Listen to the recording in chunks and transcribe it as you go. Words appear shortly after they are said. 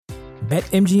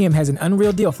BetMGM has an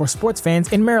unreal deal for sports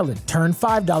fans in Maryland. Turn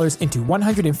 $5 into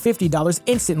 $150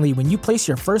 instantly when you place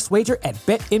your first wager at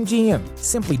BetMGM.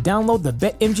 Simply download the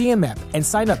BetMGM app and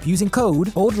sign up using code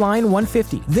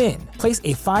OldLine150. Then, place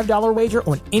a $5 wager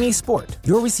on any sport.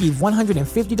 You'll receive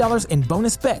 $150 in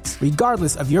bonus bets,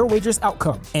 regardless of your wager's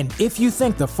outcome. And if you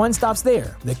think the fun stops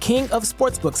there, the king of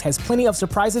sportsbooks has plenty of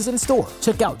surprises in store.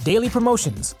 Check out daily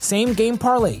promotions, same-game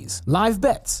parlays, live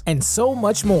bets, and so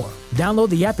much more. Download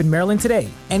the app in Maryland today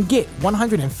and get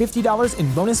 $150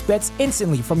 in bonus bets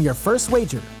instantly from your first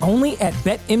wager. Only at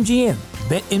BetMGM.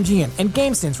 BetMGM and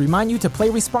GameSense remind you to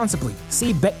play responsibly.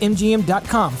 See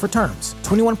BetMGM.com for terms.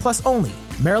 21 plus only.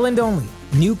 Maryland only.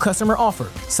 New customer offer.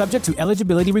 Subject to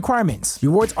eligibility requirements.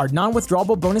 Rewards are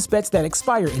non-withdrawable bonus bets that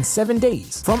expire in 7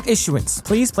 days. From issuance,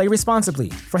 please play responsibly.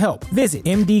 For help, visit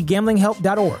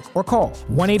mdgamblinghelp.org or call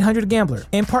 1-800-GAMBLER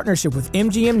in partnership with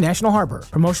MGM National Harbor.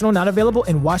 Promotional not available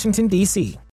in Washington,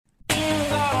 D.C.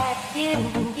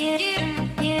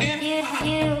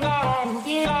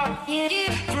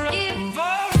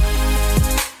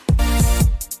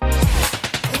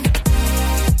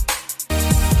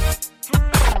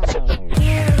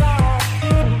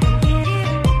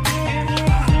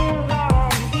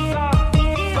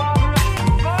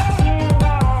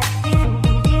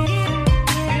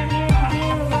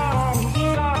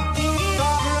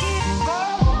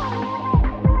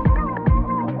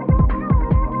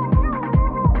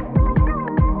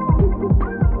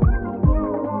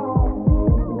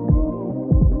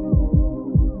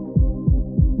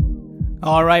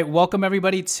 All right, welcome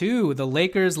everybody to the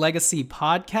Lakers Legacy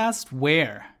Podcast,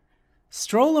 where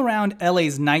stroll around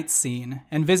LA's night scene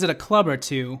and visit a club or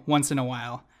two once in a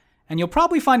while, and you'll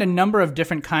probably find a number of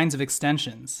different kinds of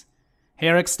extensions.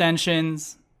 Hair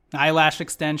extensions, eyelash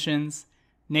extensions,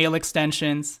 nail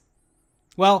extensions.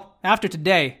 Well, after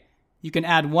today, you can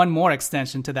add one more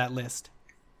extension to that list.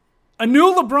 A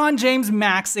new LeBron James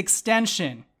Max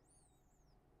extension.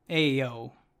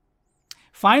 Ayo.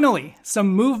 Finally, some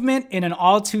movement in an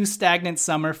all-too-stagnant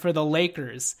summer for the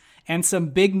Lakers, and some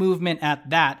big movement at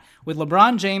that, with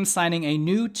LeBron James signing a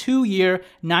new 2-year,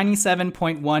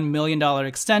 $97.1 million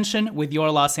extension with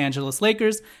your Los Angeles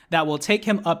Lakers that will take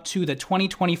him up to the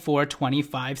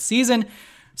 2024-25 season.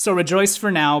 So rejoice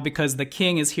for now, because the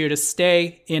King is here to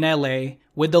stay in LA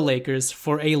with the Lakers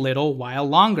for a little while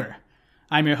longer.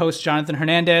 I'm your host, Jonathan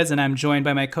Hernandez, and I'm joined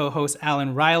by my co-host,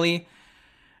 Alan Riley.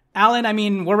 Alan, I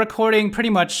mean, we're recording pretty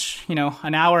much,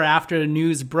 an hour after the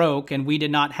news broke, and we did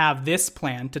not have this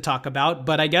plan to talk about,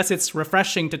 but I guess it's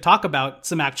refreshing to talk about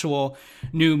some actual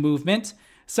new movement.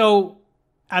 So,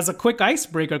 as a quick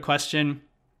icebreaker question,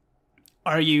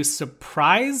 are you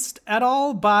surprised at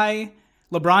all by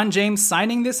LeBron James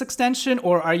signing this extension,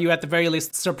 or are you at the very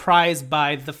least surprised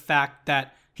by the fact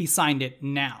that he signed it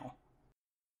now?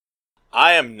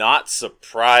 I am not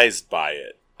surprised by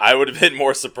it. I would have been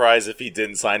more surprised if he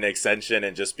didn't sign an extension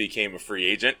and just became a free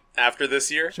agent after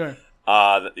this year. Sure.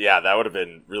 Yeah, that would have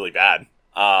been really bad.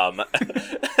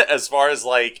 As far as,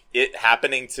 it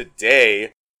happening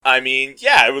today, I mean,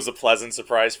 yeah, it was a pleasant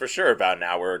surprise for sure about an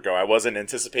hour ago. I wasn't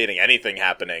anticipating anything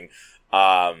happening.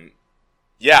 I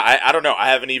don't know. I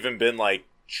haven't even been,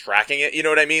 tracking it, you know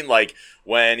what I mean?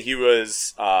 When he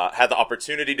was had the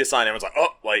opportunity to sign, everyone's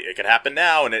it could happen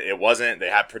now, and it wasn't. They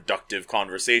had productive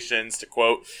conversations, to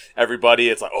quote everybody.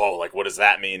 It's what does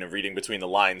that mean? And reading between the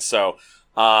lines. So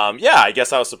I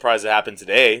guess I was surprised it happened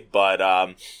today,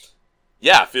 but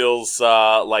feels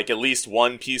like at least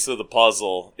one piece of the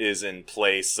puzzle is in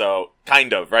place. So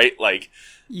kind of, right?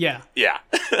 Yeah.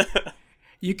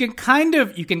 You can kind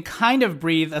of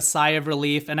breathe a sigh of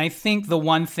relief. And I think the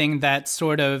one thing that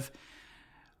sort of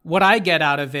what I get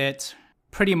out of it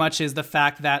pretty much is the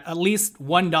fact that at least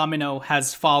one domino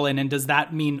has fallen. And does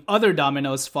that mean other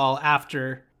dominoes fall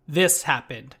after this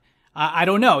happened? I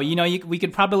don't know. We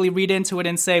could probably read into it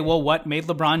and say, well, what made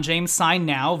LeBron James sign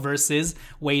now versus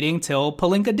waiting till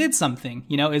Pelinka did something?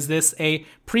 Is this a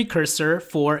precursor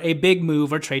for a big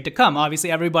move or trade to come? Obviously,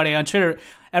 everybody on Twitter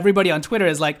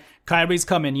is like, Kyrie's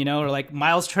coming, or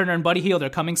Miles Turner and Buddy Hield are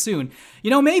coming soon.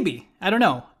 Maybe. I don't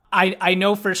know. I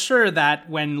know for sure that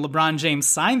when LeBron James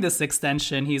signed this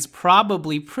extension, he's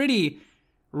probably pretty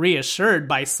reassured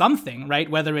by something, right?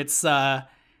 Whether it's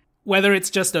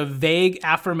just a vague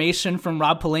affirmation from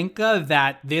Rob Pelinka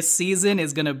that this season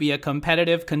is going to be a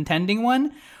competitive, contending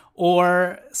one,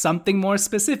 or something more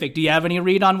specific. Do you have any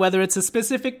read on whether it's a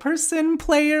specific person,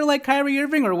 player like Kyrie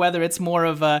Irving, or whether it's more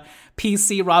of a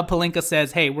PC Rob Pelinka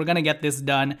says, hey, we're going to get this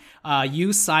done.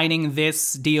 You signing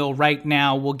this deal right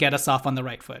now will get us off on the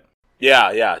right foot.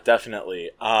 Yeah,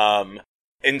 definitely.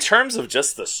 in terms of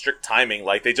just the strict timing,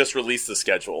 like they just released the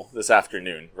schedule this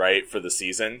afternoon, right, for the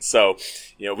season. So,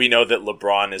 we know that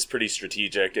LeBron is pretty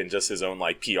strategic in just his own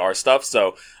like PR stuff.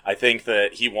 So I think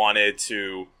that he wanted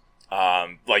to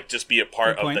just be a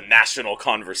part of the national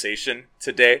conversation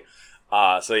today.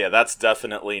 So yeah, that's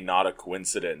definitely not a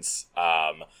coincidence.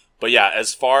 But yeah,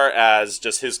 as far as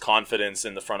just his confidence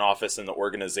in the front office and the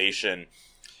organization,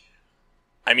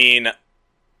 I mean,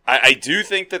 I do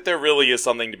think that there really is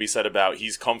something to be said about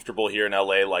he's comfortable here in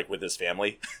LA, like with his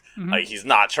family. Mm-hmm. Like he's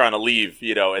not trying to leave,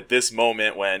 at this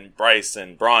moment when Bryce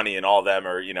and Bronny and all of them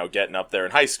are, getting up there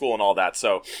in high school and all that.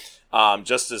 So,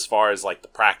 just as far as like the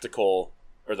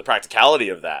practicality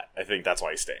of that, I think that's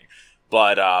why he's staying.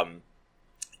 But,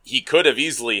 he could have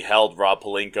easily held Rob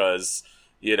Pelinka's,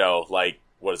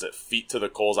 what is it, feet to the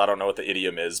coals? I don't know what the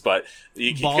idiom is, but...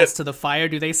 Balls to the fire,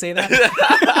 do they say that?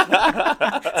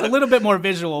 It's a little bit more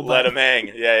visual, but... Let him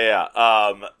hang.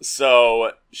 Yeah.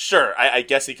 So, sure, I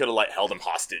guess he could have, held him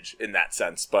hostage in that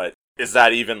sense, but is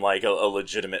that even, a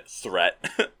legitimate threat,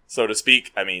 so to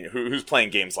speak? I mean, who's playing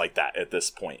games like that at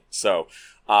this point? So,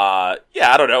 I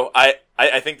don't know. I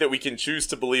think that we can choose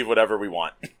to believe whatever we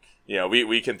want.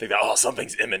 We can think that,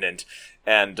 something's imminent,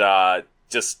 and,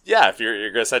 if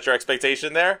you're going to set your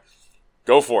expectation there,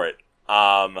 go for it.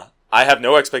 I have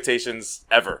no expectations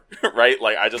ever, right?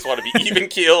 I just want to be even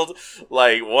keeled,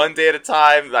 one day at a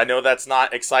time. I know that's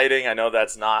not exciting. I know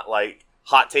that's not,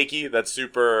 hot takey. That's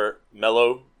super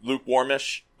mellow,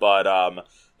 lukewarmish. But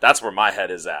that's where my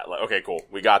head is at. Okay, cool.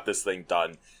 We got this thing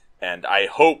done. And I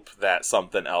hope that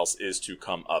something else is to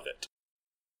come of it.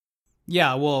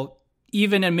 Yeah, well...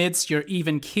 Even amidst your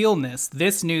even keelness,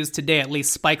 this news today at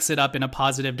least spikes it up in a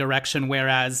positive direction,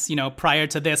 whereas, prior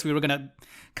to this, we were going to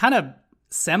kind of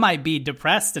be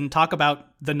depressed and talk about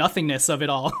the nothingness of it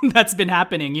all that's been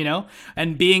happening,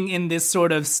 and being in this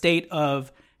sort of state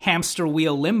of hamster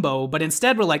wheel limbo. But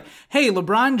instead, we're like, hey,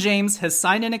 LeBron James has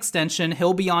signed an extension.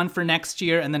 He'll be on for next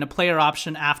year and then a player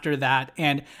option after that.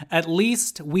 And at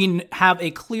least we have a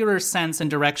clearer sense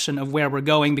and direction of where we're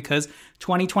going because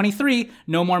 2023,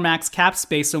 no more max cap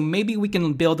space. So maybe we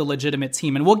can build a legitimate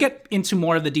team. And we'll get into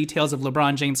more of the details of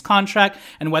LeBron James' contract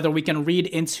and whether we can read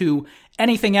into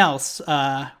anything else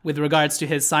with regards to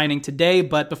his signing today.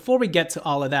 But before we get to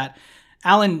all of that,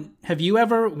 Alan, have you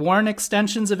ever worn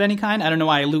extensions of any kind? I don't know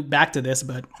why I loop back to this,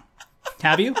 but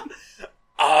have you?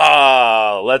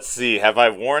 Let's see. Have I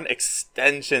worn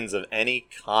extensions of any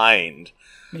kind?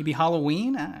 Maybe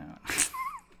Halloween? I don't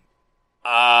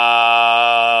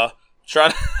know.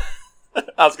 Trying to...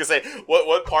 I was going to say,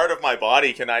 what part of my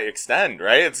body can I extend,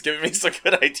 right? It's giving me some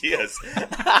good ideas.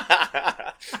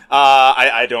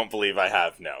 I don't believe I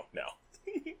have. No.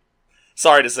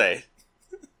 Sorry to say.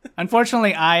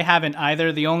 Unfortunately, I haven't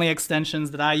either. The only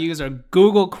extensions that I use are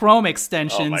Google Chrome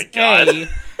extensions. Oh my God.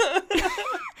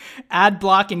 Ad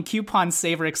block and coupon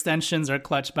saver extensions are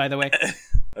clutch, by the way.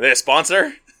 Are they a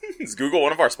sponsor? Is Google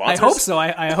one of our sponsors? I hope so.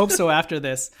 I hope so after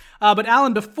this. But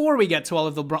Alan, before we get to all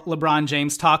of the LeBron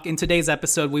James talk, in today's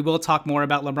episode, we will talk more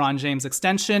about LeBron James'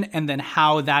 extension and then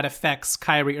how that affects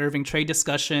Kyrie Irving trade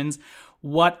discussions,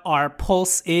 what our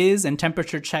pulse is and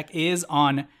temperature check is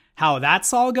on how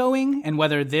that's all going and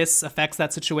whether this affects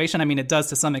that situation. I mean, it does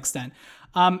to some extent.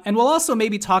 And we'll also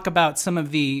maybe talk about some of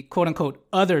the quote-unquote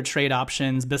other trade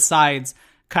options besides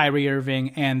Kyrie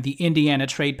Irving and the Indiana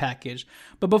trade package.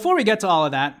 But before we get to all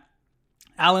of that,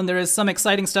 Alan, there is some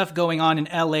exciting stuff going on in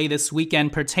LA this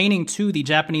weekend pertaining to the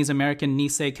Japanese-American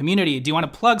Nisei community. Do you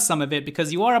want to plug some of it?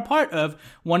 Because you are a part of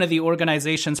one of the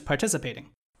organizations participating.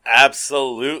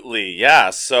 Absolutely, yeah.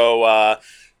 So,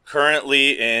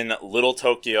 currently in Little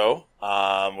Tokyo,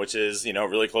 which is,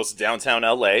 really close to downtown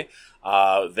LA,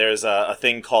 there's a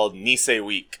thing called Nisei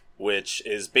Week, which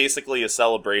is basically a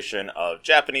celebration of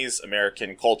Japanese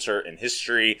American culture and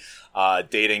history,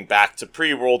 dating back to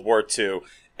pre-World War II.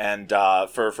 And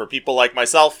for people like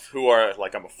myself, who are,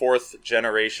 I'm a fourth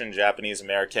generation Japanese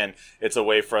American, it's a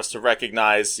way for us to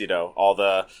recognize, all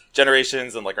the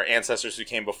generations and, our ancestors who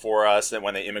came before us and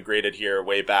when they immigrated here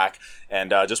way back.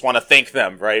 And just want to thank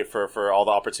them, right, for all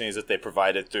the opportunities that they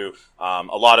provided through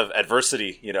a lot of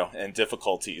adversity, and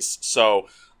difficulties. So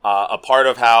a part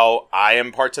of how I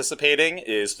am participating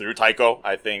is through taiko.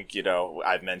 I think,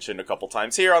 I've mentioned a couple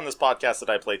times here on this podcast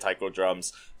that I play taiko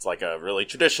drums. It's like a really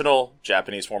traditional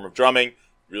Japanese form of drumming,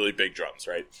 really big drums,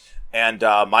 right? And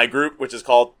my group, which is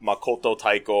called Makoto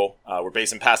Taiko, we're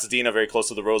based in Pasadena, very close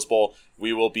to the Rose Bowl.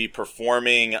 We will be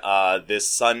performing this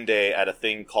Sunday at a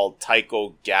thing called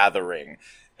Taiko Gathering.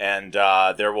 And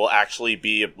there will actually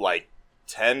be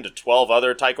 10 to 12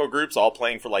 other taiko groups all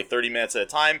playing for 30 minutes at a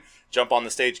time, jump on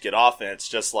the stage, get off, and it's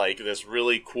just like this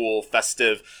really cool,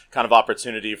 festive kind of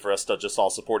opportunity for us to just all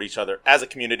support each other as a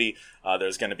community.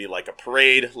 There's going to be like a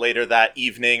parade later that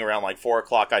evening around like 4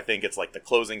 o'clock. I think it's like the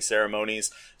closing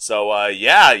ceremonies. So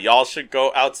yeah, y'all should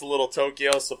go out to Little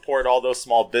Tokyo, support all those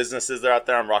small businesses that are out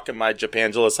there. I'm rocking my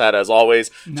Japangelis hat as always.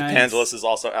 Nice. Japangelis is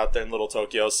also out there in Little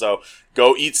Tokyo. So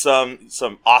go eat some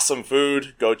awesome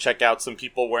food. Go check out some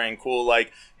people wearing cool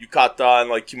like yukata and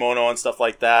like kimono and stuff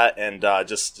like that. And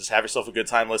just have yourself a good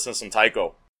time listening to some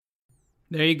taiko.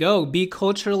 There you go. Be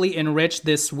culturally enriched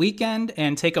this weekend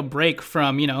and take a break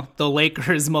from, the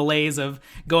Lakers' malaise of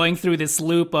going through this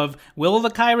loop of will the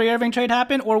Kyrie Irving trade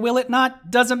happen or will it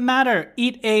not? Doesn't matter.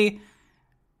 Eat a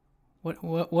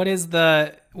what's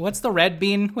the red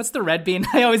bean? What's the red bean?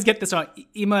 I always get this wrong.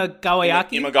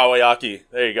 Imagawayaki. Imagawayaki.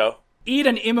 There you go. Eat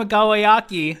an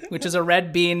imagawayaki, which is a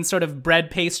red bean sort of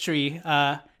bread pastry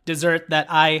dessert that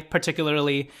I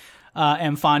particularly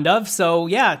am fond of. So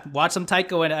yeah, watch some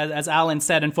taiko. And as Alan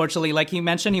said, unfortunately, like he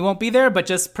mentioned, he won't be there, but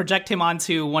just project him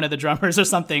onto one of the drummers or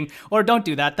something. Or don't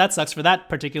do that. That sucks for that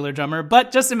particular drummer.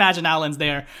 But just imagine Alan's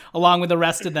there along with the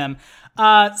rest of them.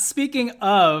 Speaking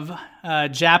of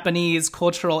Japanese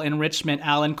cultural enrichment,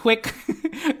 Alan, quick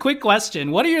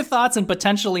question. What are your thoughts on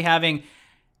potentially having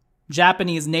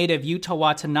Japanese native Yuta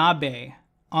Watanabe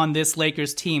on this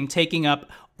Lakers team taking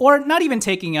up, or not even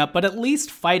taking up, but at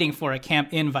least fighting for a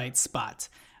camp invite spot?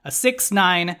 A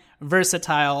 6'9",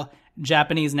 versatile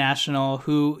Japanese national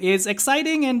who is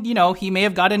exciting, and, he may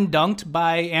have gotten dunked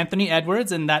by Anthony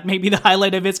Edwards, and that may be the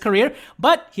highlight of his career,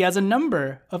 but he has a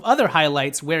number of other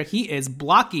highlights where he is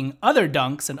blocking other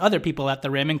dunks and other people at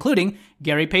the rim, including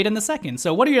Gary Payton II.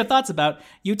 So what are your thoughts about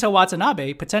Yuta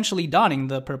Watanabe potentially donning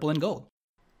the purple and gold?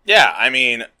 Yeah, I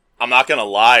mean, I'm not going to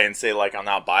lie and say, like, I'm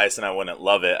not biased and I wouldn't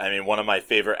love it. I mean, one of my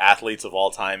favorite athletes of all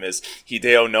time is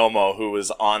Hideo Nomo, who was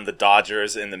on the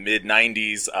Dodgers in the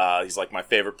mid-90s. He's, like, my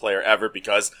favorite player ever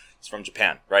because he's from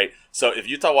Japan, right? So if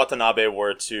Yuta Watanabe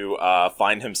were to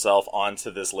find himself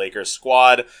onto this Lakers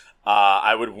squad,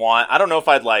 I don't know if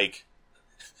I'd, like...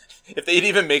 If they'd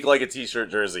even make like a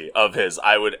t-shirt jersey of his,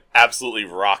 I would absolutely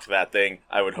rock that thing.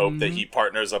 I would hope that he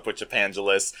partners up with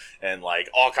Japangelis and like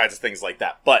all kinds of things like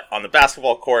that. But on the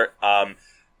basketball court,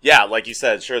 yeah, like you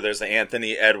said, sure, there's the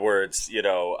Anthony Edwards,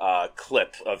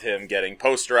 clip of him getting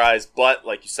posterized. But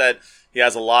like you said, he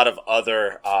has a lot of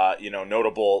other,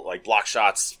 notable like block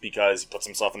shots because he puts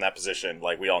himself in that position.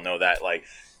 Like we all know that, like,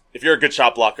 if you're a good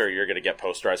shot blocker, you're going to get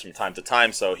posterized from time to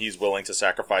time, so he's willing to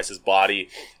sacrifice his body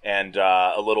and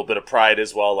a little bit of pride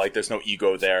as well. Like, there's no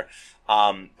ego there.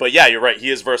 But yeah, you're right. He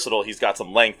is versatile. He's got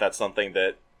some length. That's something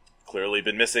that clearly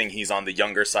been missing. He's on the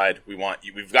younger side.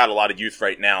 We've got a lot of youth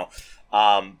right now.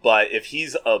 But if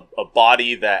he's a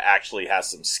body that actually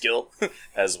has some skill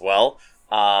as well,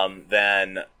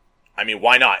 then, I mean,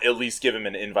 why not? At least give him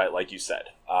an invite, like you said.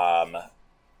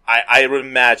 I would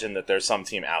imagine that there's some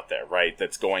team out there, right,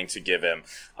 that's going to give him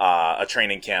a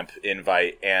training camp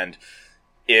invite. And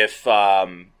if,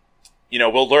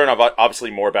 we'll learn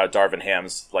obviously more about Darvin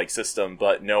Ham's like system,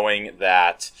 but knowing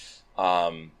that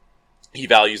he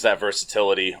values that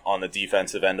versatility on the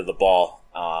defensive end of the ball,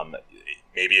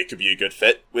 maybe it could be a good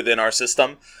fit within our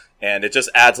system. And it just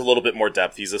adds a little bit more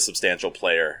depth. He's a substantial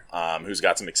player who's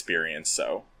got some experience.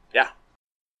 So, yeah.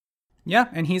 Yeah,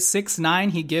 and he's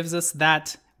 6'9". He gives us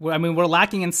that. I mean, we're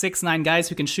lacking in 6'9" guys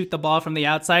who can shoot the ball from the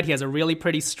outside. He has a really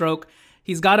pretty stroke.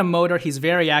 He's got a motor. He's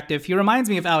very active. He reminds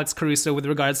me of Alex Caruso with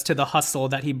regards to the hustle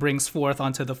that he brings forth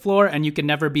onto the floor, and you can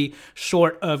never be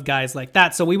short of guys like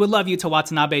that. So we would love you to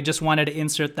Watanabe. Just wanted to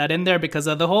insert that in there because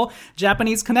of the whole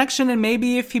Japanese connection, and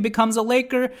maybe if he becomes a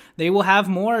Laker, they will have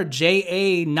more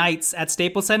JA nights at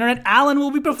Staples Center, and Alan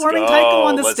will be performing taiko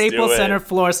on the Staples Center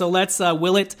floor. So let's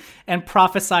will it and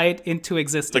prophesy it into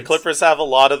existence. The Clippers have a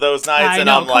lot of those nights, and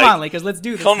I'm like, come on, Lakers, let's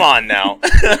do this. Come on now.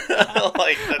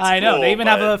 Like, I know. Cool, they even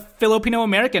have a Filipino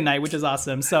American night, which is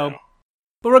awesome. So,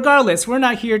 but regardless, we're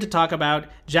not here to talk about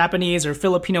Japanese or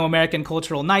Filipino American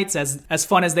cultural nights as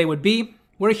fun as they would be.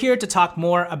 We're here to talk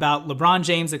more about LeBron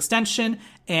James extension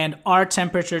and our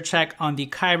temperature check on the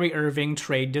Kyrie Irving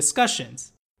trade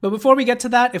discussions. But before we get to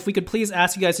that, if we could please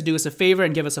ask you guys to do us a favor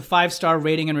and give us a 5-star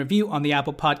rating and review on the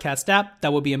Apple Podcast app,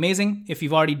 that would be amazing. If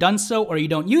you've already done so or you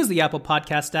don't use the Apple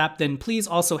Podcast app, then please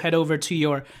also head over to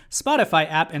your Spotify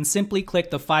app and simply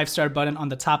click the 5-star button on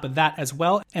the top of that as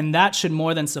well. And that should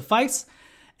more than suffice.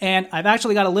 And I've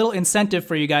actually got a little incentive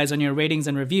for you guys on your ratings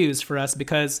and reviews for us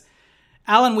because,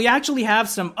 Alan, we actually have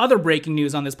some other breaking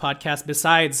news on this podcast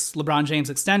besides LeBron James'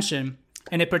 extension.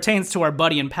 And it pertains to our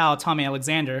buddy and pal, Tommy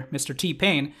Alexander, Mr.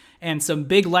 T-Pain, and some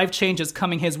big life changes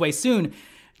coming his way soon.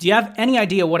 Do you have any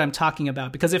idea what I'm talking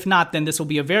about? Because if not, then this will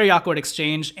be a very awkward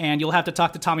exchange, and you'll have to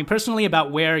talk to Tommy personally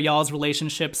about where y'all's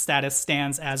relationship status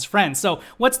stands as friends. So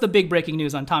what's the big breaking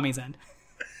news on Tommy's end?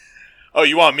 Oh,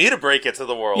 you want me to break it to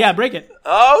the world? Yeah, break it.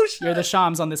 Oh, shit. You're the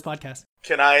Shams on this podcast.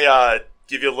 Can I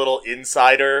give you a little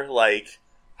insider, like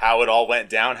how it all went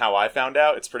down, how I found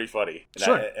out? It's pretty funny. And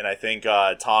sure. I think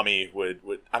Tommy would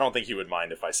I don't think he would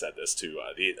mind if I said this to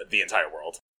the entire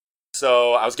world.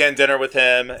 So I was getting dinner with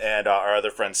him and our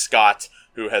other friend Scott,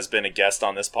 who has been a guest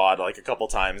on this pod like a couple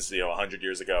times, 100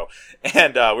 years ago.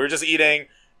 And we were just eating,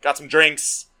 got some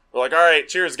drinks. We're like, all right,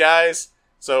 cheers, guys.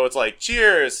 So it's like,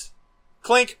 cheers,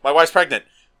 clink, my wife's pregnant.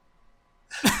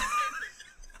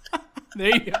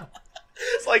 There you go.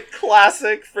 It's like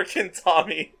classic freaking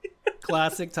Tommy.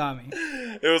 Classic Tommy.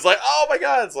 It was like, oh my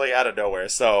god, it's like out of nowhere.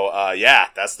 So, yeah,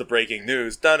 that's the breaking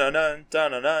news. Dun-dun-dun,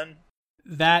 dun-dun-dun.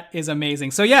 That is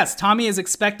amazing. So yes, Tommy is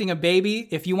expecting a baby.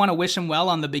 If you want to wish him well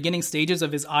on the beginning stages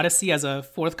of his odyssey as a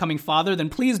forthcoming father, then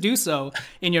please do so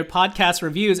in your podcast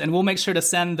reviews, and we'll make sure to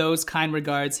send those kind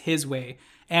regards his way.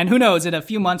 And who knows, in a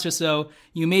few months or so,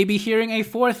 you may be hearing a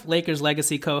fourth Lakers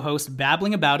Legacy co-host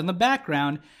babbling about in the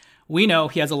background. We know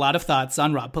he has a lot of thoughts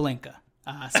on Rob Pelinka.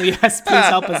 So yes, please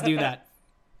help us do that.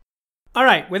 All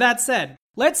right, with that said,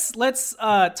 let's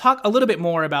talk a little bit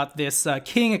more about this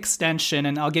King extension,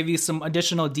 and I'll give you some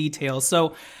additional details.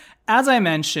 So, as I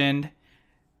mentioned,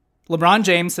 LeBron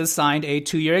James has signed a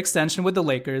 2-year extension with the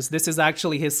Lakers. This is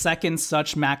actually his second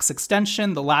such max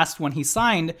extension. The last one he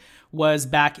signed was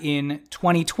back in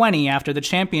 2020 after the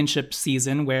championship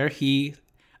season, where he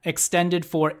extended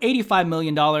for $85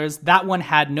 million. That one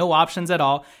had no options at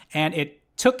all, and it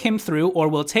took him through, or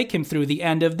will take him through, the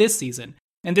end of this season.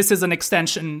 And this is an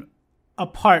extension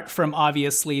apart from,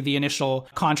 obviously, the initial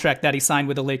contract that he signed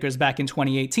with the Lakers back in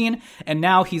 2018. And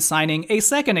now he's signing a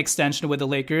second extension with the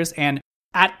Lakers. And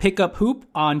at PickupHoop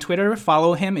on Twitter,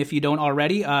 follow him if you don't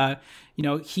already.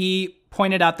 He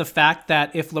pointed out the fact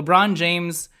that if LeBron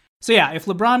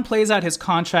plays out his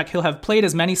contract, he'll have played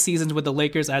as many seasons with the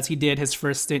Lakers as he did his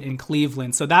first stint in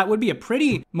Cleveland. So that would be a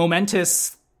pretty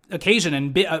momentous occasion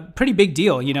and a pretty big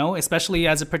deal, especially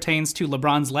as it pertains to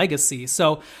LeBron's legacy.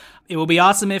 So it will be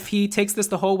awesome if he takes this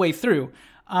the whole way through.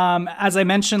 As I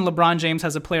mentioned, LeBron James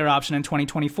has a player option in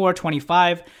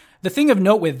 2024-25. The thing of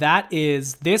note with that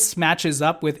is this matches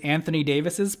up with Anthony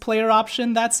Davis's player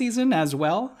option that season as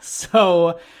well.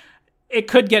 So it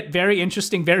could get very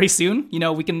interesting very soon.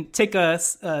 We can take a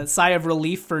sigh of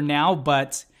relief for now,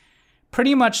 but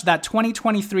pretty much that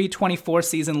 2023-24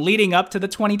 season leading up to the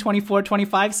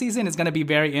 2024-25 season is going to be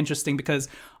very interesting, because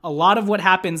a lot of what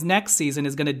happens next season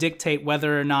is going to dictate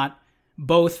whether or not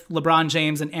both LeBron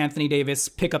James and Anthony Davis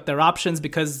pick up their options,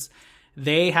 because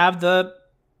they have the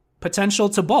potential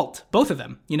to bolt, both of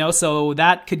them, so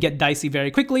that could get dicey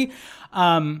very quickly.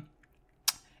 And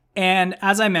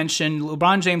as I mentioned,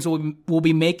 LeBron James will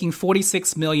be making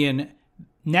 $46 million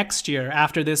next year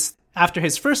after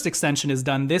his first extension is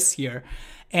done this year.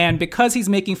 And because he's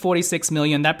making $46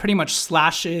 million, that pretty much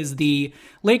slashes the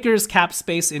Lakers cap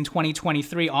space in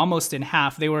 2023 almost in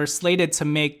half. They were slated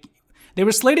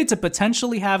to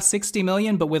potentially have $60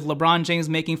 million, but with LeBron James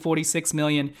making $46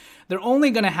 million, they're only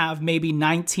going to have maybe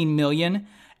 $19 million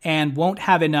and won't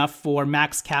have enough for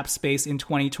max cap space in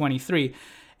 2023.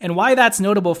 And why that's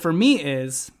notable for me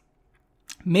is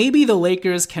maybe the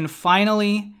Lakers can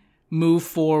finally move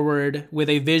forward with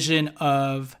a vision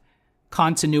of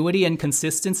continuity and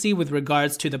consistency with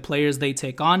regards to the players they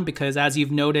take on, because as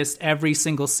you've noticed, every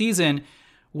single season,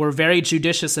 we're very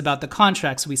judicious about the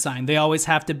contracts we sign. They always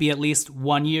have to be at least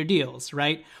 1-year deals,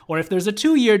 right? Or if there's a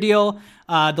 2-year deal,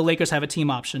 the Lakers have a team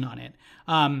option on it.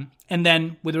 And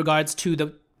then with regards to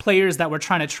the players that we're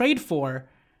trying to trade for,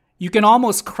 you can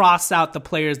almost cross out the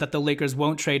players that the Lakers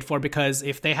won't trade for, because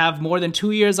if they have more than 2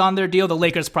 years on their deal, the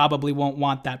Lakers probably won't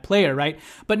want that player, right?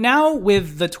 But now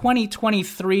with the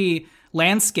 2023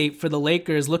 landscape for the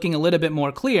Lakers looking a little bit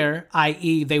more clear,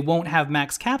 i.e. they won't have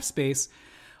max cap space,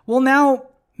 well, now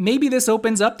maybe this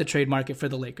opens up the trade market for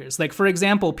the Lakers. Like, for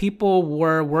example, people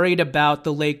were worried about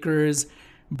the Lakers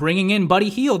bringing in Buddy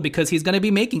Hield because he's going to be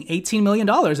making $18 million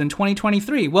in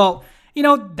 2023. Well,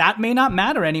 that may not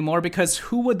matter anymore, because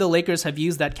who would the Lakers have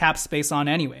used that cap space on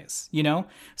anyways,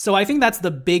 So I think that's the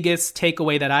biggest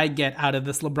takeaway that I get out of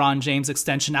this LeBron James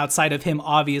extension, outside of him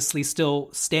obviously still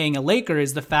staying a Laker,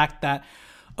 is the fact that,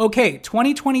 okay,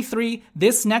 2023,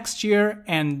 this next year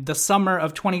and the summer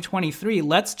of 2023,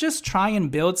 let's just try and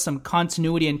build some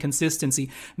continuity and consistency.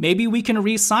 Maybe we can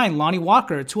re-sign Lonnie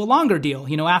Walker to a longer deal,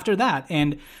 after that,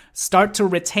 and start to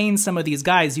retain some of these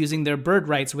guys using their bird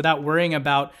rights without worrying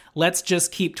about, let's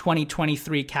just keep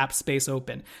 2023 cap space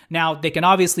open. Now, they can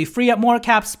obviously free up more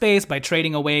cap space by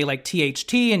trading away like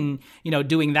THT and,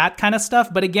 doing that kind of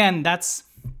stuff. But again,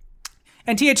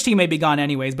 and THT may be gone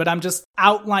anyways, but I'm just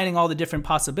outlining all the different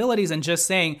possibilities and just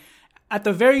saying, at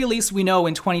the very least, we know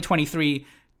in 2023,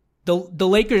 the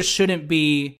Lakers shouldn't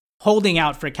be holding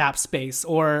out for cap space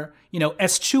or,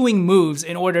 eschewing moves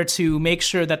in order to make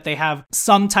sure that they have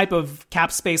some type of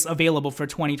cap space available for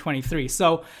 2023.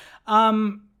 So,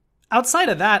 outside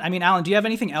of that, Alan, do you have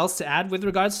anything else to add with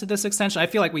regards to this extension? I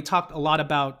feel like we talked a lot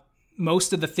about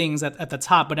most of the things at the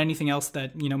top, but anything else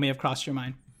that, may have crossed your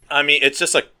mind? It's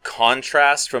just a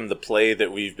contrast from the play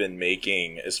that we've been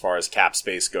making as far as cap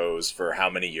space goes for how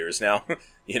many years now?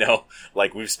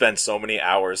 We've spent so many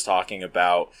hours talking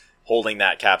about holding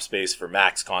that cap space for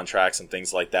max contracts and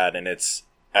things like that. And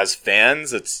as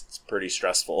fans, it's pretty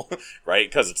stressful, right?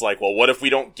 Because it's like, well, what if we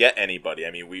don't get anybody?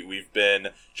 We've been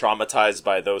traumatized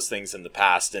by those things in the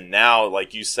past. And now,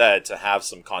 like you said, to have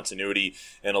some continuity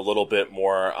and a little bit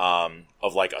more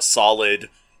of like a solid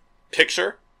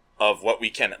picture of what we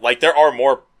can, there are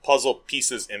more puzzle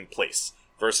pieces in place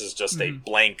versus just a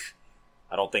blank.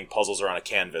 I don't think puzzles are on a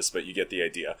canvas, but you get the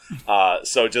idea.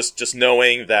 So just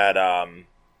knowing that,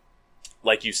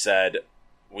 like you said,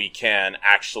 we can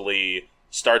actually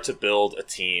start to build a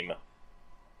team,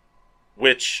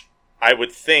 which I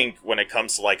would think when it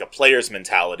comes to like a player's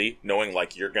mentality, knowing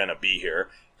like you're going to be here,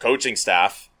 coaching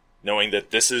staff, knowing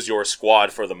that this is your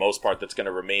squad for the most part that's going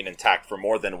to remain intact for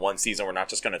more than one season. We're not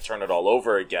just going to turn it all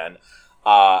over again.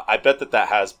 I bet that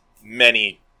has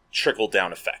many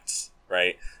trickle-down effects,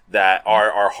 right? That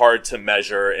are hard to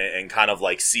measure and kind of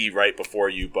like see right before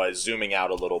you, but zooming out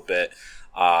a little bit.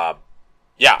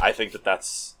 I think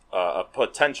that's a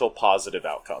potential positive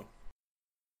outcome.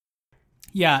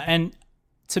 Yeah, and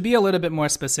to be a little bit more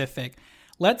specific,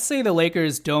 let's say the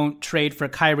Lakers don't trade for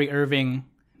Kyrie Irving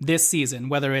this season,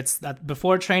 whether it's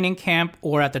before training camp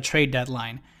or at the trade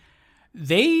deadline.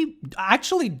 They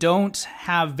actually don't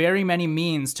have very many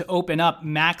means to open up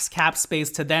max cap space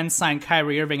to then sign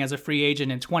Kyrie Irving as a free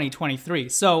agent in 2023.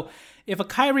 So if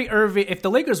the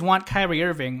Lakers want Kyrie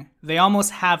Irving, they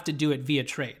almost have to do it via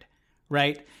trade,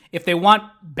 right? If they want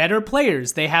better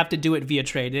players, they have to do it via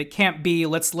trade. It can't be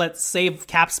let's save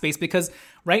cap space, because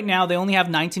right now they only have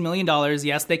 $19 million.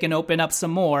 Yes, they can open up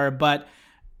some more, but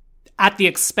at the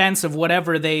expense of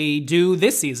whatever they do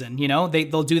this season.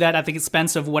 They'll do that at the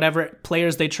expense of whatever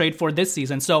players they trade for this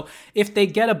season. So if they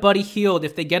get a Buddy Hield,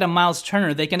 if they get a Miles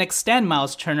Turner, they can extend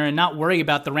Miles Turner and not worry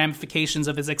about the ramifications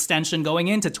of his extension going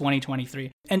into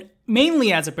 2023. And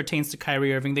mainly as it pertains to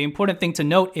Kyrie Irving, the important thing to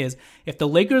note is if the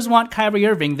Lakers want Kyrie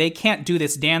Irving, they can't do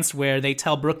this dance where they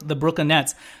tell the Brooklyn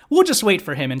Nets, we'll just wait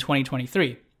for him in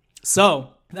 2023.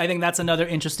 So I think that's another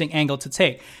interesting angle to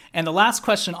take. And the last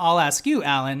question I'll ask you,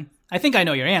 Alan, I think I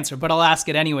know your answer, but I'll ask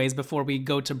it anyways before we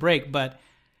go to break. But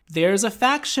there's a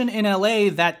faction in LA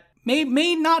that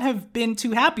may not have been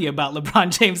too happy about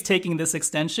LeBron James taking this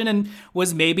extension and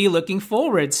was maybe looking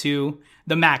forward to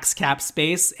the max cap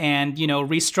space and,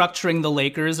 restructuring the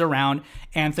Lakers around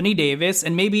Anthony Davis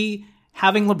and maybe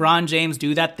having LeBron James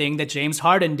do that thing that James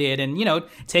Harden did and,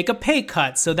 take a pay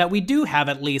cut so that we do have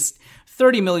at least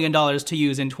 $30 million to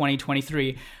use in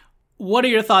 2023. What are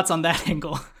your thoughts on that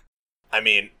angle?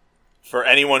 For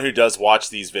anyone who does watch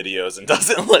these videos and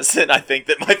doesn't listen, I think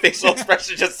that my facial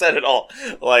expression just said it all.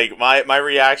 Like, my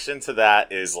reaction to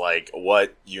that is like,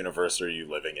 what universe are you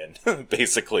living in?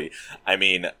 Basically.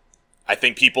 I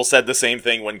think people said the same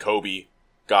thing when Kobe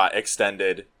got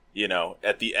extended,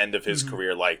 at the end of his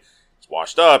career. Like, he's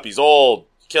washed up, he's old,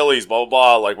 Achilles, blah, blah,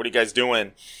 blah. Like, what are you guys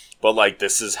doing? But, like,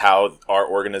 this is how our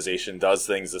organization does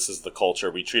things. This is the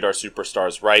culture. We treat our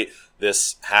superstars right.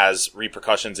 This has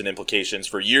repercussions and implications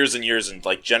for years and years and,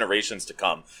 like, generations to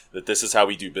come. That this is how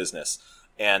we do business.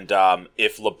 And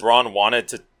if LeBron wanted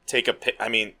to take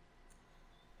I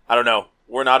don't know.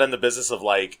 We're not in the business of,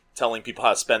 like, telling people how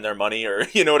to spend their money or,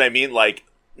 you know what I mean? Like,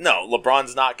 no,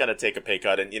 LeBron's not going to take a pay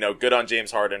cut. And, good on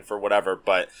James Harden for whatever,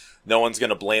 but no one's going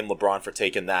to blame LeBron for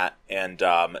taking that. And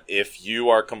if you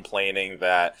are complaining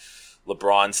that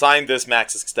LeBron signed this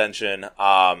max extension,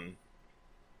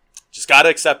 just got to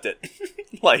accept it.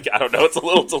 Like, I don't know, it's a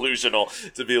little delusional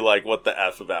to be like, what the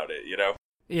F about it,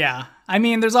 Yeah.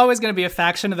 There's always going to be a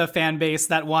faction of the fan base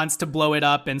that wants to blow it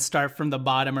up and start from the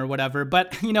bottom or whatever.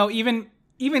 But,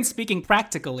 even speaking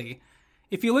practically,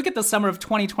 if you look at the summer of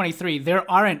 2023, there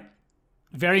aren't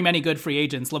very many good free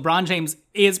agents. LeBron James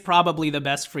is probably the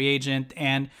best free agent.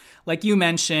 And like you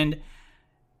mentioned,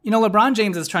 LeBron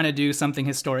James is trying to do something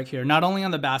historic here, not only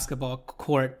on the basketball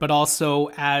court, but also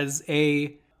as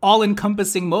a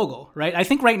all-encompassing mogul, right? I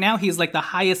think right now he's like the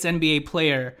highest NBA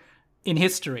player in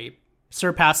history,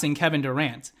 surpassing Kevin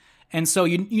Durant. And so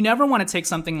you never want to take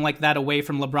something like that away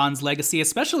from LeBron's legacy,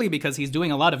 especially because he's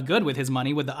doing a lot of good with his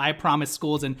money, with the I Promise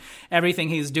schools and everything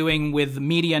he's doing with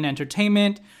media and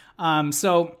entertainment.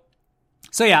 So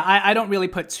yeah, I don't really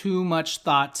put too much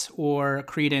thought or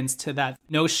credence to that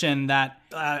notion that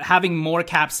having more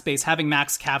cap space, having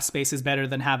max cap space is better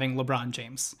than having LeBron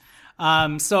James.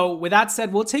 So with that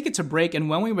said, we'll take it to break. And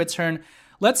when we return,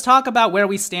 let's talk about where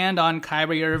we stand on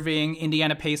Kyrie Irving,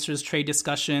 Indiana Pacers trade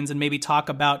discussions, and maybe talk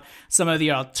about some of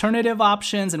the alternative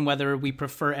options and whether we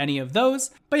prefer any of those.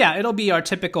 But yeah, it'll be our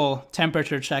typical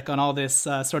temperature check on all this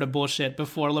sort of bullshit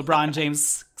before LeBron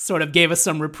James sort of gave us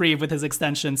some reprieve with his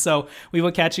extension. So we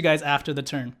will catch you guys after the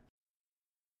turn.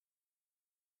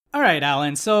 All right,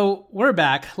 Alan. So we're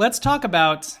back. Let's talk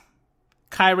about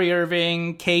Kyrie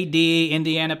Irving, KD,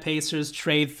 Indiana Pacers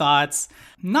trade thoughts.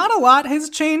 Not a lot has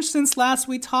changed since last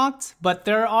we talked, but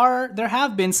there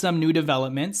have been some new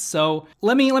developments. So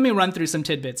let me run through some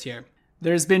tidbits here.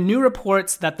 There's been new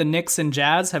reports that the Knicks and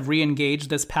Jazz have re-engaged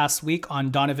this past week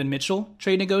on Donovan Mitchell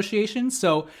trade negotiations.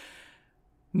 So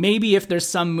maybe if there's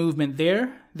some movement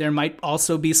there might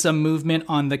also be some movement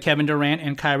on the Kevin Durant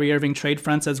and Kyrie Irving trade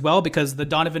fronts as well, because the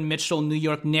Donovan Mitchell New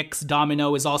York Knicks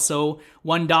domino is also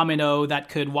one domino that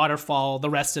could waterfall the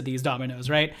rest of these dominoes,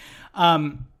 right?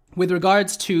 With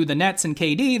regards to the Nets and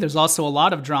KD, there's also a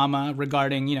lot of drama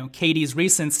regarding, KD's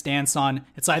recent stance on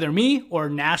it's either me or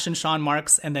Nash and Sean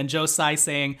Marks, and then Joe Tsai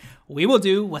saying, we will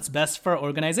do what's best for our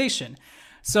organization.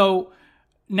 So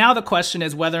now the question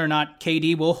is whether or not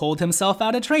KD will hold himself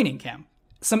out at training camp.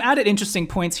 Some added interesting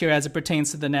points here as it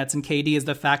pertains to the Nets and KD is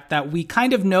the fact that we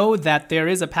kind of know that there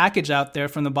is a package out there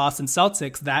from the Boston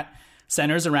Celtics that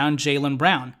centers around Jaylen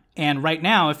Brown. And right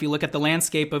now, if you look at the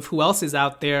landscape of who else is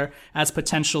out there as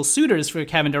potential suitors for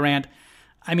Kevin Durant,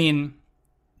 I mean,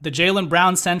 the Jaylen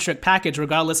Brown-centric package,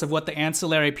 regardless of what the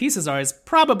ancillary pieces are, is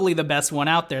probably the best one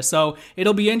out there. So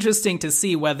it'll be interesting to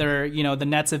see whether, the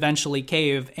Nets eventually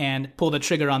cave and pull the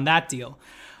trigger on that deal.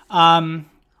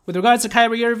 With regards to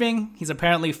Kyrie Irving, he's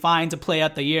apparently fine to play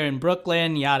out the year in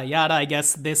Brooklyn, yada, yada. I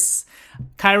guess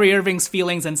Kyrie Irving's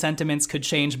feelings and sentiments could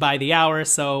change by the hour,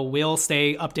 so we'll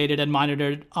stay updated and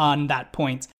monitored on that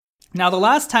point. Now, the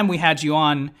last time we had you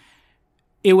on,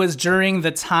 it was during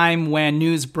the time when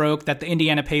news broke that the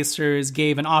Indiana Pacers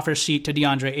gave an offer sheet to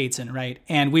DeAndre Ayton, right?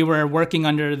 And we were working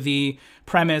under the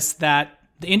premise that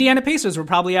the Indiana Pacers were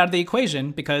probably out of the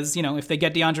equation because, if they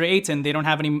get DeAndre Ayton, they don't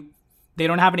have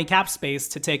any cap space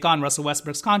to take on Russell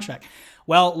Westbrook's contract.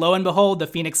 Well, lo and behold, the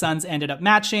Phoenix Suns ended up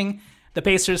matching. The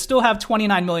Pacers still have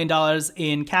 $29 million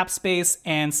in cap space,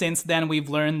 and since then we've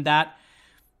learned that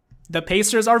the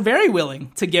Pacers are very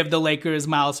willing to give the Lakers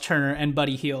Miles Turner and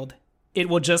Buddy Hield. It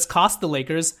will just cost the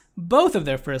Lakers both of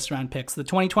their first-round picks, the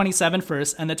 2027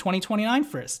 first and the 2029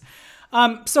 first.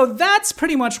 So that's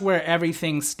pretty much where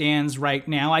everything stands right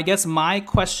now. I guess my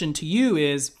question to you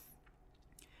is,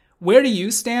 where do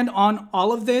you stand on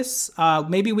all of this?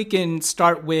 Maybe we can let's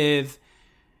start with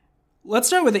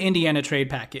the Indiana trade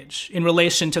package in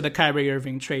relation to the Kyrie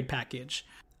Irving trade package.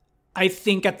 I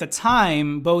think at the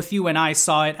time, both you and I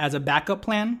saw it as a backup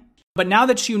plan. But now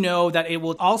that you know that it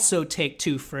will also take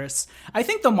 2 firsts, I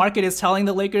think the market is telling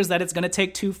the Lakers that it's going to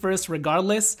take 2 firsts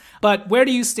regardless. But where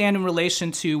do you stand in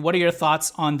relation to what are your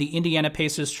thoughts on the Indiana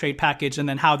Pacers trade package and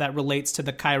then how that relates to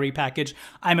the Kyrie package?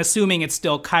 I'm assuming it's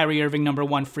still Kyrie Irving number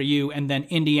 1 for you and then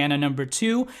Indiana number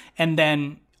 2. And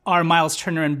then are Miles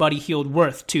Turner and Buddy Hield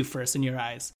worth 2 firsts in your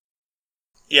eyes?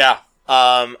 Yeah,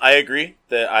 I agree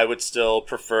that I would still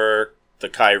prefer the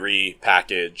Kyrie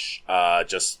package,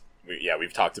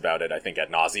 we've talked about it, I think, ad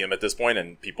nauseum at this point,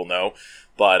 and people know.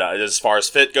 But as far as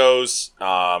fit goes,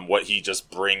 what he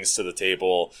just brings to the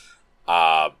table,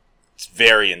 it's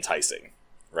very enticing,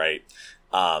 right?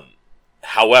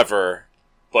 However,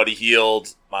 Buddy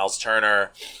Hield, Miles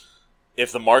Turner,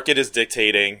 if the market is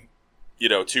dictating,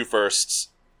 2 firsts,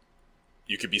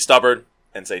 you could be stubborn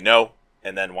and say no,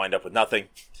 and then wind up with nothing.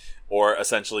 Or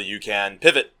essentially you can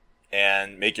pivot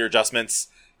and make your adjustments,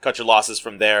 cut your losses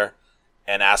from there,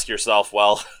 and ask yourself,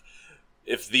 well,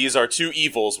 if these are 2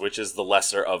 evils, which is the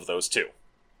lesser of those 2,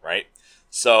 right?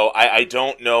 So I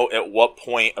don't know at what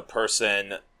point a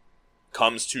person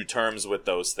comes to terms with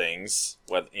those things,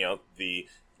 whether, the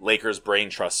Lakers brain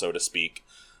trust, so to speak.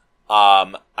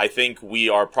 I think we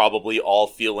are probably all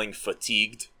feeling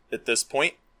fatigued at this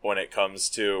point when it comes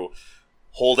to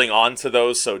holding on to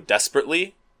those so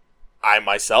desperately, I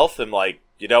myself am like,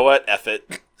 you know what, F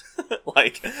it.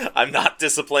 Like, I'm not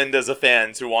disciplined as a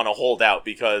fan to want to hold out,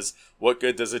 because what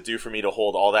good does it do for me to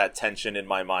hold all that tension in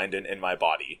my mind and in my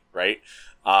body, right?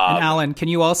 And Alan, can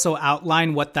you also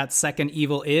outline what that second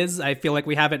evil is? I feel like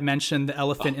we haven't mentioned the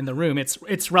elephant in the room.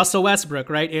 It's Russell Westbrook,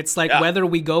 right? It's like whether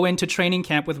we go into training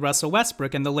camp with Russell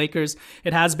Westbrook, and the Lakers,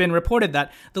 it has been reported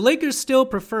that the Lakers still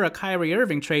prefer a Kyrie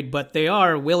Irving trade, but they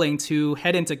are willing to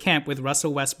head into camp with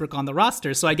Russell Westbrook on the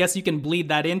roster. So I guess you can bleed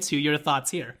that into your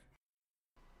thoughts here.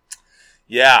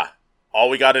 Yeah. All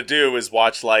we got to do is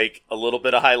watch like a little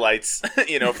bit of highlights,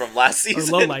 from last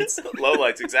season. Or lowlights.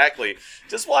 Lowlights, exactly.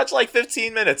 Just watch like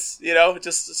 15 minutes,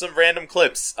 just some random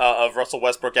clips of Russell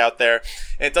Westbrook out there.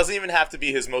 And it doesn't even have to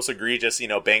be his most egregious,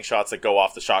 bank shots that go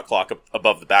off the shot clock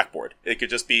above the backboard. It could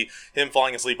just be him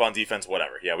falling asleep on defense,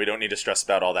 whatever. Yeah, we don't need to stress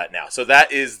about all that now. So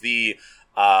that is the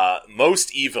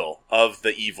most evil of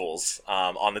the evils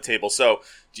on the table. So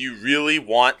do you really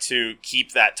want to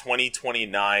keep that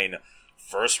 2029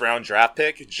 first round draft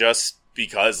pick just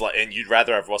because, and you'd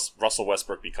rather have Russell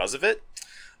Westbrook because of it?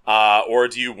 Or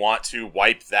do you want to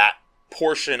wipe that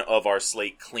portion of our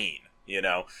slate clean,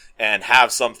 and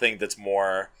have something that's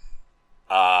more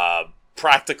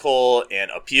practical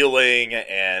and appealing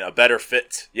and a better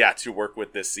fit, to work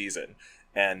with this season?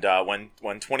 And when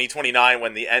 2029,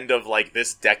 when the end of like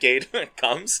this decade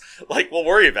comes, like we'll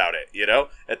worry about it,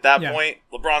 At that point,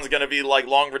 LeBron's going to be like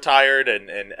long retired,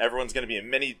 and everyone's going to be in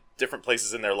many different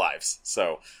places in their lives.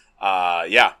 So,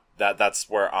 that's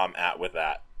where I'm at with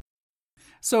that.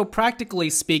 So practically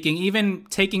speaking, even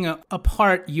taking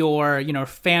apart your,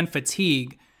 fan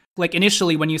fatigue, like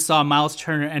initially when you saw Miles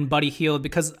Turner and Buddy Hield,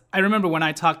 because I remember when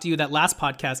I talked to you that last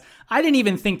podcast, I didn't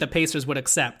even think the Pacers would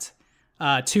accept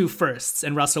 2 firsts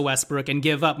and Russell Westbrook and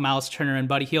give up Miles Turner and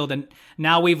Buddy Hield. And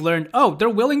now we've learned, they're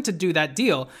willing to do that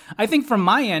deal. I think from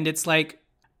my end, it's like,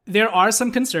 there are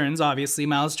some concerns, obviously.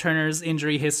 Miles Turner's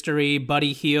injury history,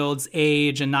 Buddy Hield's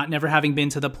age, and never having been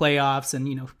to the playoffs.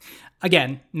 And,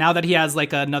 again, now that he has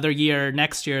like another year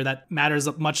next year, that matters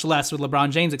much less with LeBron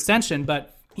James' extension.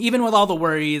 But even with all the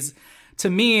worries,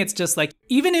 to me, it's just like,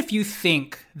 even if you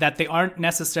think that they aren't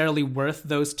necessarily worth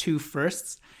those 2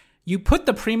 firsts, you put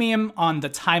the premium on the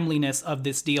timeliness of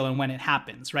this deal and when it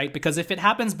happens, right? Because if it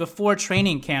happens before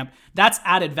training camp, that's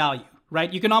added value,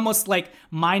 right? You can almost like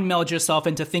mind meld yourself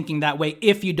into thinking that way.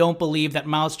 If you don't believe that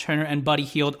Miles Turner and Buddy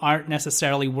Hield aren't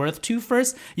necessarily worth 2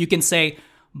 firsts, you can say,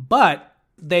 but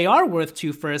they are worth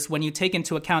 2 firsts when you take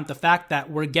into account the fact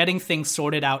that we're getting things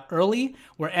sorted out early.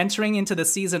 We're entering into the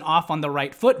season off on the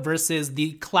right foot versus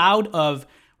the cloud of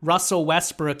Russell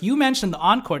Westbrook. You mentioned the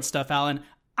on-court stuff, Alan.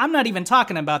 I'm not even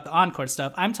talking about the on-court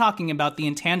stuff. I'm talking about the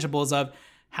intangibles of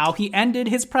how he ended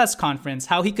his press conference,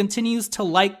 how he continues to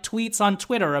like tweets on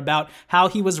Twitter about how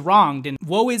he was wronged, and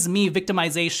woe is me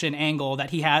victimization angle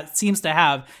that he seems to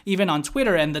have even on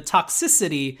Twitter, and the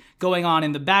toxicity going on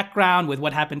in the background with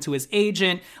what happened to his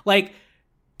agent. Like,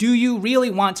 do you really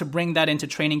want to bring that into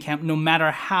training camp, no matter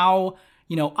how,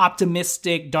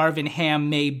 optimistic Darvin Ham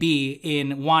may be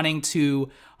in wanting to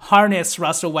harness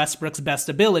Russell Westbrook's best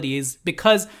abilities?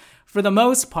 Because for the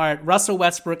most part, Russell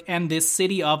Westbrook and this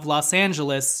city of Los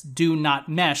Angeles do not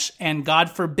mesh. And God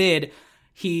forbid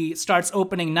he starts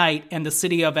opening night and the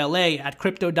city of LA at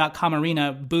Crypto.com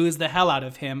Arena boos the hell out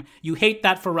of him. You hate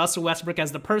that for Russell Westbrook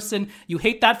as the person. You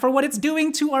hate that for what it's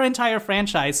doing to our entire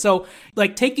franchise. So,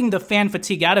 like, taking the fan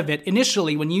fatigue out of it,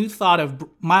 initially, when you thought of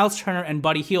Miles Turner and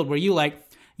Buddy Hield, were you like,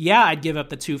 yeah, I'd give up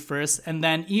the 2 firsts? And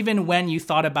then even when you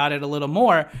thought about it a little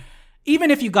more, even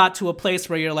if you got to a place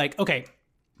where you're like, okay,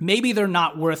 maybe they're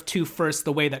not worth 2 firsts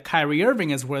the way that Kyrie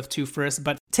Irving is worth 2 firsts,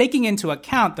 but taking into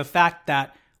account the fact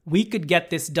that we could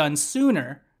get this done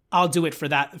sooner, I'll do it for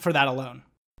that alone.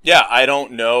 Yeah, I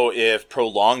don't know if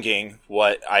prolonging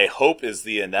what I hope is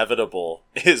the inevitable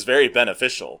is very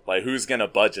beneficial. Like, who's going to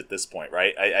budge at this point,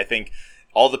 right? I think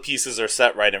all the pieces are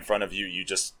set right in front of you. You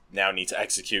just now need to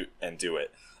execute and do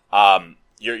it.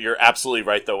 You're absolutely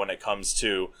right, though, when it comes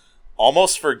to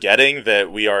almost forgetting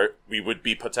that we would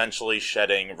be potentially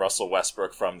shedding Russell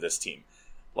Westbrook from this team.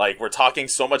 Like, we're talking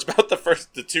so much about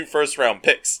the 2 first round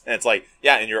picks, and it's like,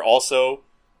 yeah, and you're also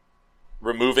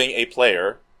removing a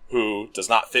player who does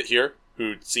not fit here,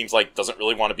 who seems like doesn't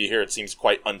really want to be here. It seems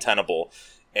quite untenable,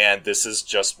 and this is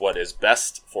just what is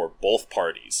best for both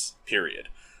parties, period.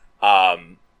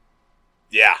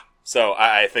 So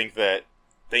I think that,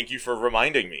 thank you for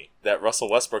reminding me that Russell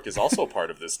Westbrook is also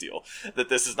part of this deal, that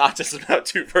this is not just about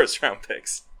 2 first round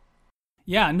picks.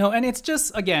 Yeah, no, and it's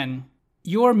just, again,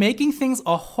 you're making things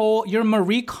you're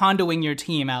Marie Kondoing your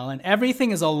team, Alan. Everything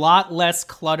is a lot less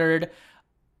cluttered.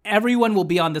 everyone will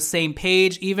be on the same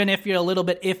page. Even if you're a little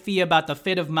bit iffy about the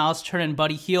fit of Miles Turner and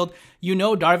Buddy Hield, you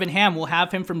know Darvin Ham will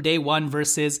have him from day one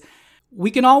versus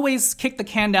we can always kick the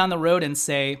can down the road and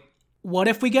say, what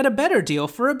if we get a better deal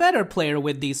for a better player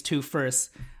with these two firsts?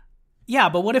 Yeah,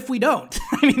 but what if we don't?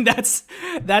 I mean, that's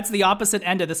the opposite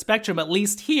end of the spectrum. At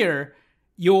least here,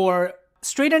 you're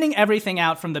straightening everything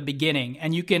out from the beginning,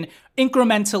 and you can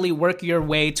incrementally work your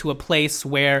way to a place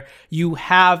where you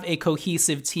have a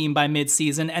cohesive team by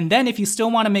midseason. And then if you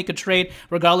still want to make a trade,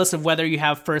 regardless of whether you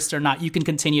have first or not, you can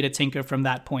continue to tinker from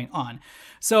that point on.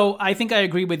 So I think I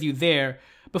agree with you there.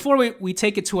 Before we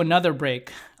take it to another break,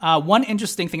 one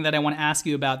interesting thing that I want to ask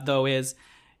you about, though, is,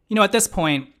 at this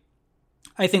point,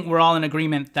 I think we're all in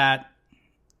agreement that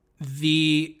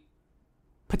the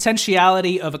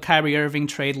potentiality of a Kyrie Irving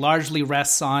trade largely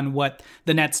rests on what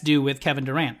the Nets do with Kevin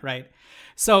Durant, right?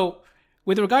 So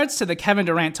with regards to the Kevin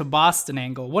Durant to Boston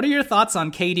angle, what are your thoughts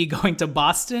on KD going to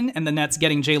Boston and the Nets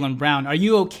getting Jaylen Brown? Are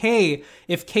you okay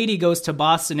if KD goes to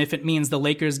Boston if it means the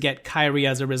Lakers get Kyrie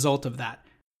as a result of that?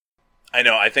 I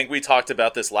know. I think we talked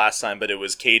about this last time, but it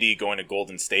was KD going to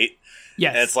Golden State.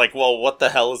 Yes. And it's like, well, what the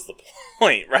hell is the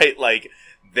point, right? Like,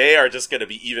 they are just going to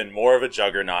be even more of a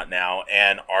juggernaut now.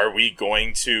 And are we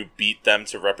going to beat them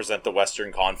to represent the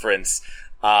Western Conference?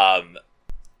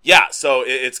 Yeah, so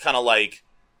it's kind of like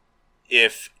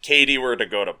if KD were to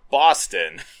go to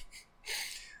Boston,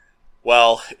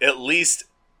 well, at least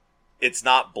it's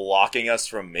not blocking us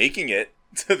from making it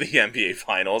to the NBA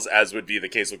Finals, as would be the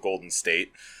case with Golden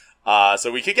State.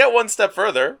 So we could get one step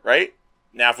further, right?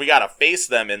 Now, if we got to face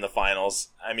them in the finals,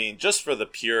 I mean, just for the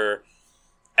pure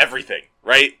everything,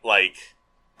 right? Like,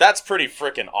 that's pretty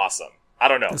freaking awesome. I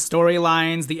don't know. The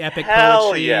storylines, the epic Hell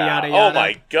poetry, yeah. yada, yada. Oh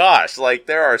my gosh. Like,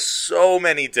 there are so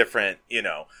many different,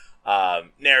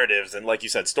 narratives and, like you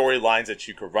said, storylines that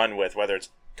you could run with, whether it's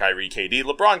Kyrie KD,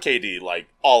 LeBron KD, like,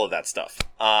 all of that stuff.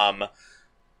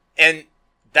 And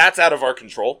that's out of our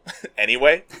control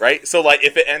anyway, right? So, like,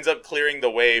 if it ends up clearing the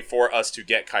way for us to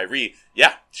get Kyrie,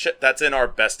 yeah, shit, that's in our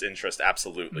best interest,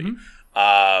 absolutely.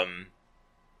 Mm-hmm.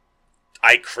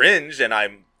 I cringe and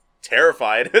I'm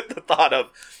terrified at the thought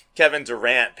of Kevin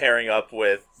Durant pairing up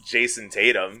with Jason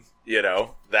Tatum.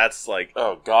 That's like,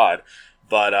 oh god.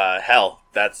 But hell,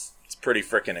 it's pretty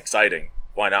freaking exciting.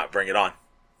 Why not bring it on?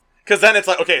 Because then it's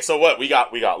like, okay, so what? We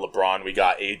got LeBron, we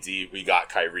got AD, we got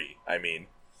Kyrie. I mean,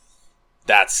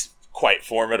 that's quite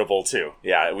formidable too.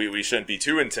 Yeah, we shouldn't be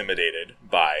too intimidated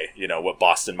by, what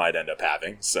Boston might end up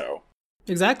having. So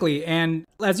exactly. And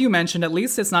as you mentioned, at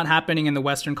least it's not happening in the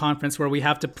Western Conference where we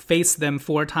have to face them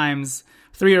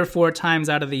 3 or 4 times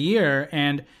out of the year.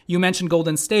 And you mentioned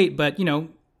Golden State, but,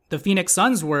 the Phoenix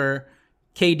Suns were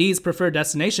KD's preferred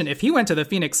destination. If he went to the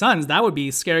Phoenix Suns, that would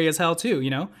be scary as hell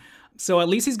too, So at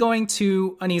least he's going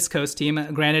to an East Coast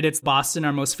team. Granted, it's Boston,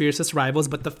 our most fiercest rivals,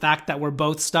 but the fact that we're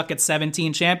both stuck at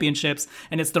 17 championships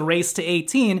and it's the race to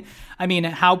 18, I mean,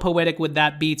 how poetic would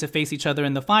that be to face each other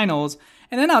in the finals?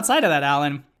 And then outside of that,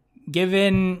 Alan,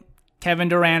 given Kevin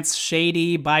Durant's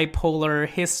shady bipolar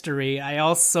history, I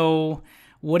also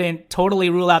wouldn't totally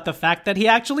rule out the fact that he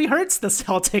actually hurts the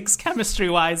Celtics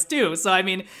chemistry-wise too. So, I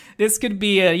mean, this could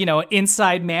be a,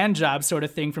 inside man job sort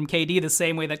of thing from KD, the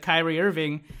same way that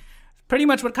pretty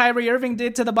much what Kyrie Irving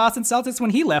did to the Boston Celtics when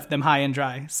he left them high and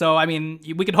dry. So, I mean,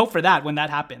 we could hope for that when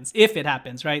that happens, if it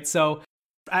happens, right? So,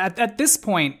 at this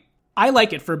point, I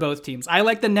like it for both teams. I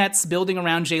like the Nets building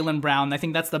around Jaylen Brown. I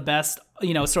think that's the best,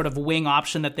 sort of wing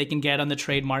option that they can get on the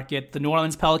trade market. The New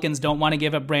Orleans Pelicans don't want to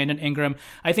give up Brandon Ingram.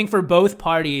 I think for both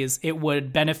parties, it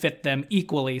would benefit them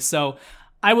equally. So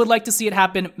I would like to see it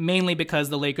happen mainly because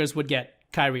the Lakers would get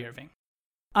Kyrie Irving.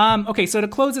 Okay, so to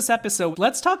close this episode,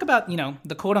 let's talk about,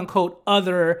 the quote-unquote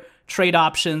other trade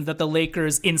options that the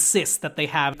Lakers insist that they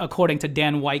have, according to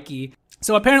Dan Weike.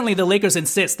 So apparently the Lakers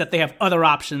insist that they have other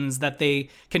options that they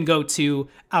can go to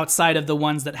outside of the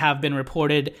ones that have been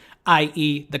reported,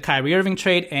 i.e. the Kyrie Irving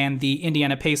trade and the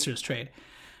Indiana Pacers trade.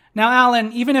 Now,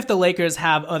 Alan, even if the Lakers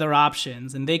have other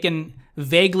options and they can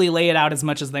vaguely lay it out as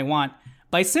much as they want,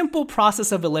 by simple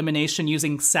process of elimination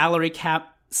using salary cap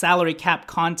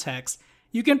context,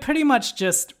 you can pretty much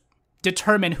just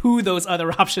determine who those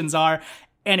other options are.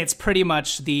 And it's pretty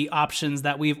much the options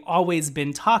that we've always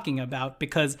been talking about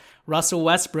because Russell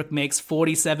Westbrook makes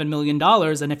 $47 million.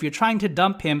 And if you're trying to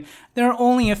dump him, there are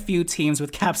only a few teams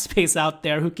with cap space out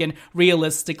there who can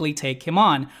realistically take him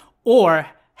on or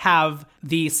have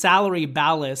the salary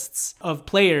ballasts of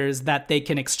players that they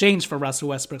can exchange for Russell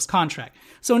Westbrook's contract.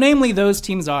 So namely, those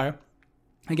teams are,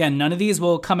 again, none of these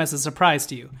will come as a surprise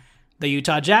to you. The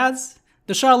Utah Jazz,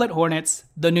 the Charlotte Hornets,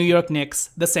 the New York Knicks,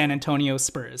 the San Antonio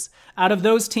Spurs. Out of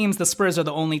those teams, the Spurs are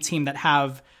the only team that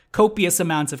have copious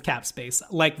amounts of cap space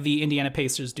like the Indiana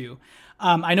Pacers do.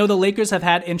 I know the Lakers have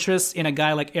had interest in a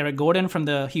guy like Eric Gordon from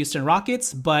the Houston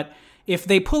Rockets, but if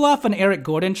they pull off an Eric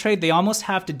Gordon trade, they almost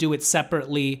have to do it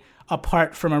separately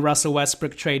apart from a Russell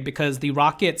Westbrook trade because the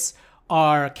Rockets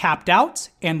are capped out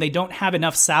and they don't have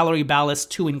enough salary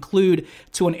ballast to include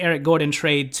to an Eric Gordon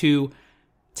trade to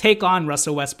take on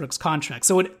Russell Westbrook's contract.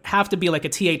 So it would have to be like a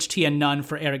THT and none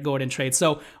for Eric Gordon trade.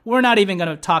 So we're not even going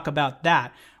to talk about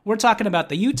that. We're talking about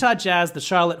the Utah Jazz, the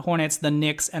Charlotte Hornets, the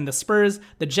Knicks, and the Spurs.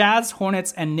 The Jazz,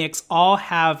 Hornets, and Knicks all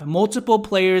have multiple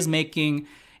players making,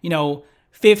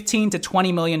 $15 to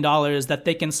 $20 million that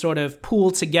they can sort of pool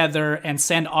together and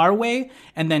send our way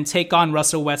and then take on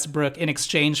Russell Westbrook in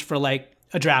exchange for like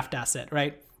a draft asset,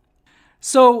 right?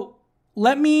 So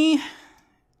let me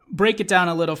break it down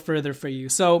a little further for you.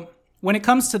 So when it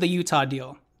comes to the Utah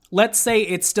deal, let's say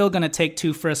it's still going to take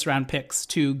 2 first-round picks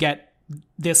to get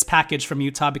this package from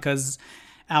Utah because,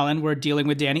 Alan, we're dealing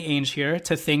with Danny Ainge here.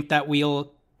 To think that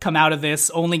we'll come out of this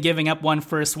only giving up 1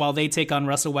 first while they take on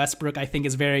Russell Westbrook, I think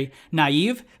is very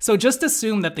naive. So just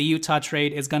assume that the Utah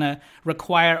trade is going to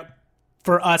require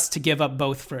for us to give up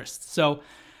both firsts. So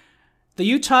the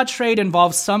Utah trade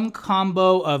involves some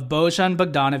combo of Bojan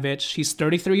Bogdanovic. He's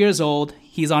 33 years old.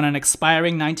 He's on an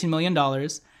expiring $19 million.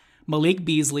 Malik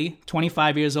Beasley,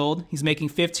 25 years old. He's making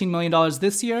 $15 million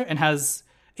this year and has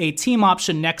a team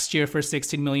option next year for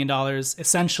 $16 million,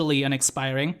 essentially an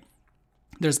expiring.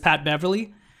 There's Pat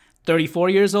Beverly, 34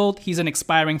 years old. He's an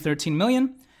expiring $13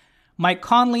 million. Mike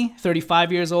Conley,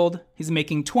 35 years old. He's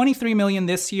making $23 million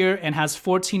this year and has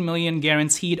 $14 million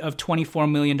guaranteed of $24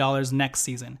 million next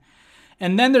season.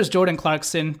 And then there's Jordan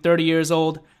Clarkson, 30 years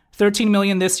old, $13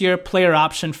 million this year, player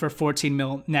option for $14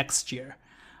 million next year.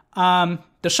 The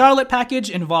Charlotte package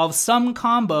involves some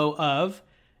combo of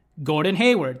Gordon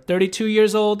Hayward, 32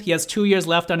 years old. He has 2 years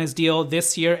left on his deal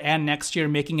this year and next year,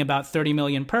 making about $30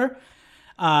 million per.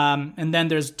 And then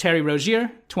there's Terry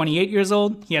Rozier, 28 years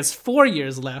old. He has 4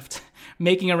 years left,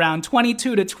 making around $22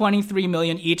 to $23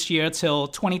 million each year till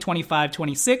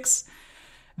 2025-26.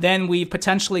 Then we've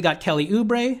potentially got Kelly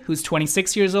Oubre, who's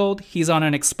 26 years old. He's on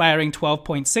an expiring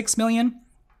 $12.6 million.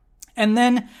 And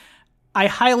then I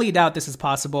highly doubt this is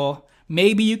possible.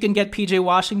 Maybe you can get PJ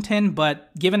Washington,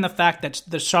 but given the fact that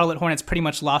the Charlotte Hornets pretty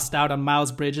much lost out on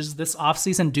Miles Bridges this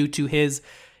offseason due to his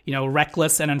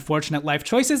reckless and unfortunate life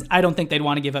choices, I don't think they'd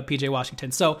want to give up PJ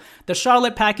Washington. So the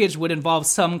Charlotte package would involve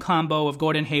some combo of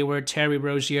Gordon Hayward, Terry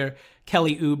Rozier,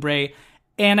 Kelly Oubre.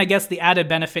 And I guess the added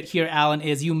benefit here, Alan,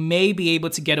 is you may be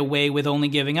able to get away with only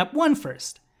giving up 1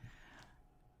 first.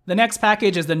 The next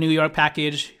package is the New York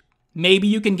package. Maybe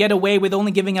you can get away with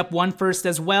only giving up 1 first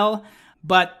as well,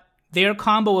 but their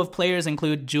combo of players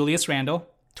include Julius Randle,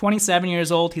 27 years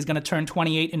old. He's going to turn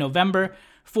 28 in November.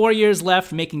 4 years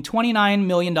left, making $29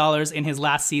 million in his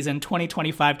last season,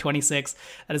 2025-26.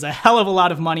 That is a hell of a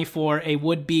lot of money for a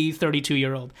would-be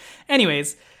 32-year-old.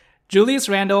 Anyways, Julius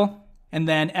Randle, and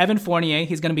then Evan Fournier.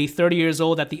 He's going to be 30 years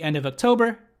old at the end of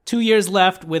October. 2 years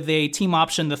left with a team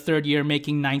option the third year,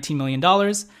 making $19 million.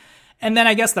 And then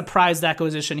I guess the prized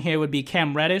acquisition here would be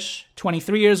Cam Reddish,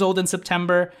 23 years old in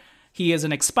September. He is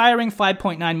an expiring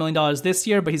 $5.9 million this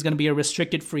year, but he's going to be a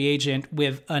restricted free agent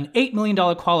with an $8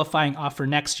 million qualifying offer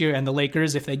next year, and the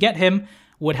Lakers, if they get him,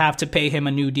 would have to pay him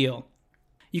a new deal.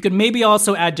 You could maybe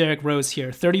also add Derrick Rose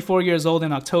here, 34 years old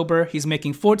in October. He's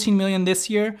making $14 million this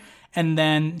year, and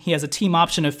then he has a team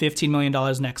option of $15 million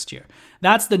next year.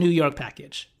 That's the New York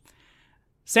package.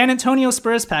 San Antonio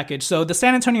Spurs package. So the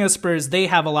San Antonio Spurs, they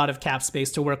have a lot of cap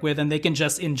space to work with, and they can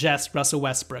just ingest Russell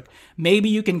Westbrook. Maybe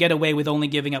you can get away with only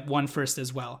giving up 1 first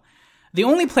as well. The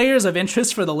only players of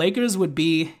interest for the Lakers would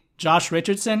be Josh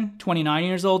Richardson, 29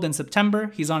 years old in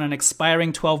September. He's on an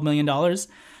expiring $12 million.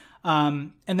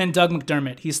 And then Doug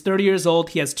McDermott. He's 30 years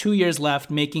old. He has 2 years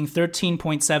left, making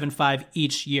 $13.75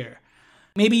 each year.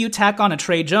 Maybe you tack on a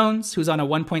Trey Jones, who's on a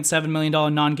 $1.7 million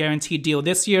non-guaranteed deal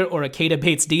this year, or a Keita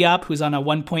Bates-Diop, who's on a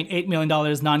 $1.8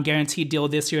 million non-guaranteed deal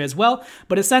this year as well.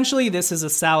 But essentially, this is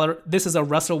a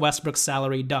Russell Westbrook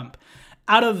salary dump.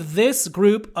 Out of this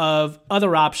group of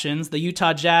other options, the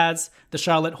Utah Jazz, the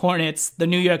Charlotte Hornets, the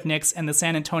New York Knicks, and the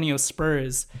San Antonio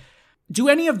Spurs, do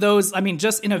any of those,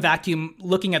 just in a vacuum,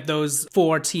 looking at those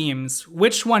 4 teams,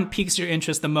 which one piques your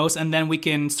interest the most? And then we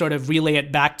can sort of relay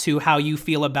it back to how you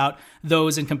feel about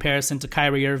those in comparison to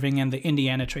Kyrie Irving and the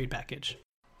Indiana trade package.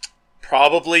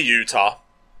 Probably Utah.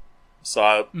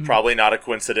 So probably not a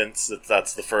coincidence that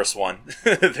that's the first one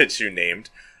that you named.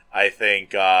 I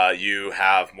think you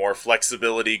have more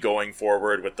flexibility going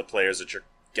forward with the players that you're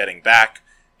getting back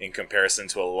in comparison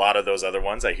to a lot of those other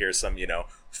ones. I hear some,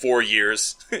 4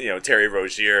 years, Terry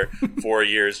Rozier, 4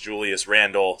 years, Julius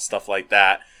Randle, stuff like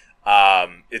that.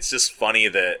 It's just funny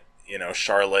that,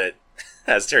 Charlotte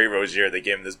has Terry Rozier. They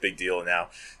gave him this big deal, and now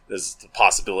there's the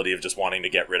possibility of just wanting to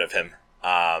get rid of him.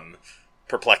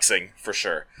 Perplexing, for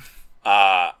sure.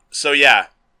 So, yeah,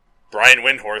 Brian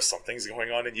Windhorst, something's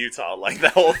going on in Utah. Like,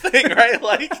 that whole thing, right?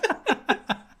 Like,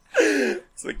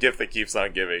 it's the gift that keeps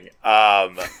on giving.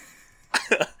 That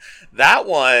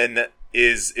one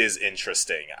is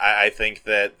interesting. I think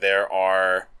that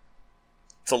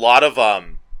it's a lot of,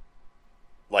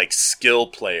 like, skill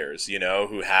players,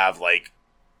 who have, like,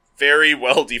 very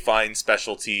well-defined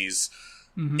specialties.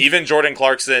 Mm-hmm. Even Jordan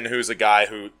Clarkson, who's a guy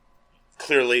who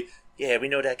clearly, yeah, we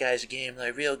know that guy's a game,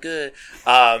 like, real good.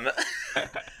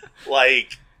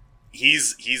 Like,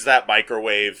 he's that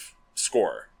microwave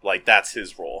scorer. Like, that's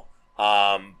his role.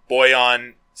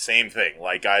 Boyan, same thing.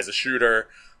 Like, guy's a shooter.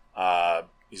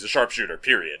 He's a sharpshooter,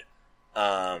 period.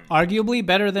 Arguably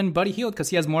better than Buddy Hield because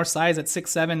he has more size at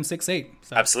 6'7", 6'8".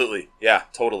 So. Absolutely. Yeah,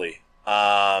 totally.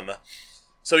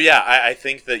 So, yeah, I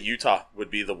think that Utah would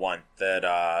be the one that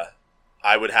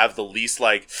I would have the least,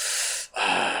 like,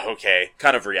 okay,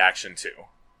 kind of reaction to.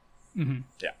 Mm-hmm.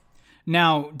 Yeah.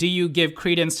 Now, do you give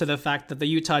credence to the fact that the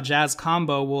Utah Jazz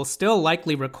combo will still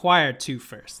likely require 2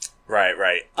 firsts? Right.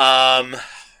 I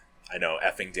know,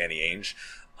 effing Danny Ainge.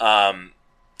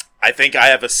 I think I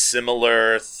have a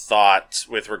similar thought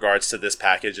with regards to this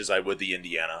package as I would the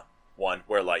Indiana one,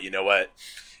 where, like, you know what?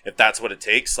 If that's what it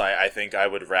takes, I think I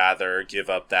would rather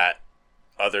give up that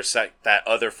other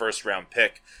first round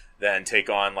pick than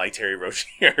take on, like, Terry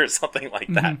Rozier or something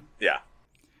like that. Mm-hmm. Yeah.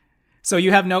 So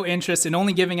you have no interest in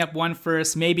only giving up 1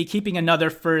 first, maybe keeping another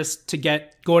first to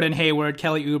get Gordon Hayward,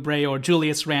 Kelly Oubre, or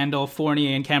Julius Randle,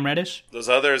 Fournier, and Cam Reddish? Those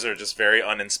others are just very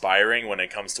uninspiring when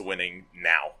it comes to winning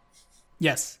now.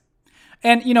 Yes.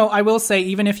 And, I will say,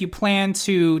 even if you plan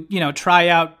to, try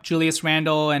out Julius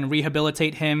Randle and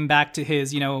rehabilitate him back to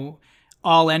his,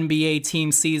 all-NBA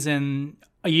team season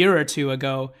a year or two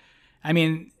ago, I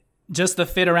mean, just the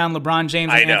fit around LeBron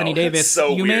James and Anthony Davis, it's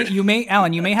so weird. you may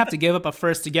have to give up a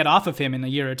first to get off of him in a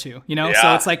year or two, Yeah,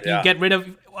 so it's like you get rid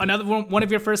of another one of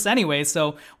your firsts anyway.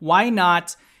 So why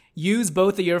not use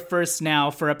both of your firsts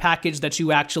now for a package that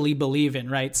you actually believe in,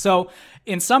 right? So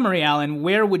in summary, Alan,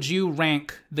 where would you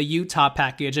rank the Utah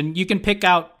package? And you can pick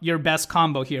out your best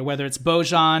combo here, whether it's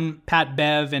Bojan, Pat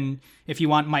Bev, and if you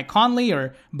want Mike Conley,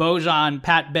 or Bojan,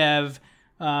 Pat Bev,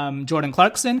 Jordan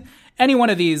Clarkson. Any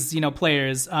one of these,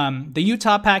 players, the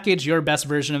Utah package, your best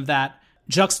version of that,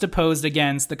 juxtaposed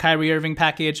against the Kyrie Irving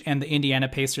package and the Indiana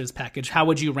Pacers package. How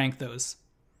would you rank those?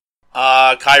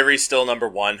 Kyrie's still number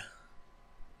 1.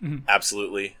 Mm-hmm.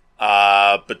 Absolutely.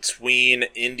 Between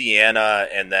Indiana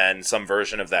and then some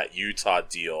version of that Utah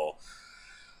deal.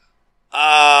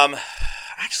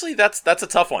 Actually, that's a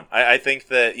tough one. I think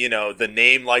that, the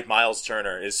name like Miles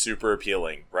Turner is super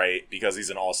appealing, right? Because he's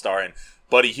an all-star, and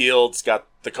Buddy Hield's got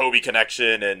the Kobe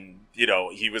connection, and,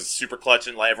 he was super clutch,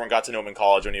 and, like, everyone got to know him in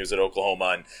college when he was at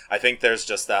Oklahoma, and I think there's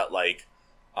just that, like,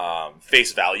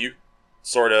 face value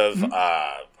sort of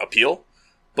appeal.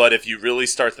 But if you really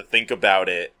start to think about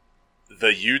it,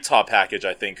 the Utah package,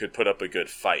 I think, could put up a good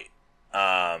fight.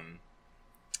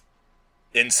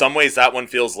 In some ways, that one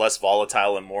feels less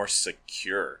volatile and more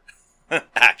secure,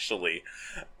 actually.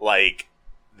 Like,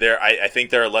 I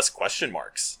think there are less question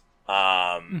marks.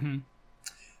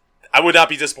 I would not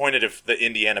be disappointed if the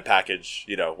Indiana package,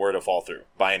 were to fall through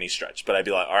by any stretch. But I'd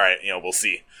be like, all right, we'll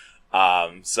see.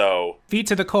 So feet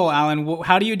to the coal, Alan.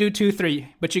 How do you do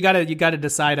 2-3? But you gotta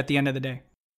decide at the end of the day.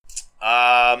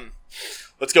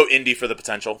 Let's go Indy for the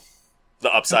potential,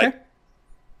 the upside. Okay.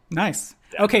 Nice.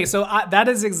 Yeah. Okay, so that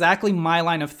is exactly my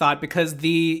line of thought, because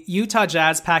the Utah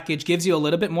Jazz package gives you a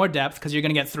little bit more depth because you're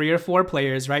going to get 3 or 4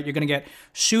 players, right? You're going to get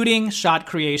shooting, shot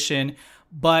creation.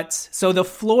 But so the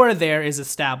floor there is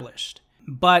established.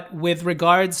 But with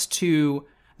regards to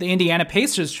the Indiana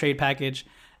Pacers trade package,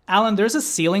 Alan, there's a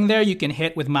ceiling there you can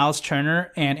hit with Miles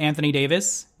Turner and Anthony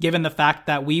Davis, given the fact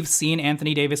that we've seen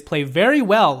Anthony Davis play very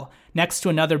well next to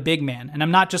another big man. And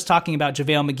I'm not just talking about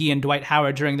JaVale McGee and Dwight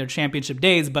Howard during their championship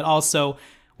days, but also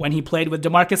when he played with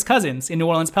DeMarcus Cousins in New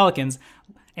Orleans Pelicans.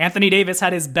 Anthony Davis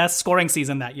had his best scoring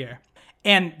season that year.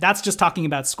 And that's just talking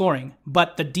about scoring.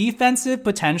 But the defensive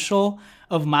potential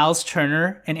of Miles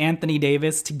Turner and Anthony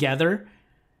Davis together,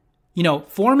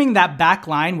 forming that back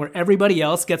line where everybody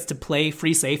else gets to play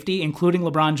free safety, including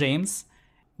LeBron James,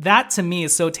 that to me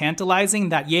is so tantalizing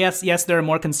that yes, there are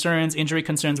more concerns, injury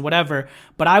concerns, whatever,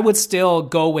 but I would still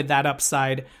go with that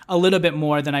upside a little bit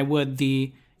more than I would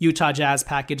the Utah Jazz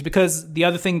package. Because the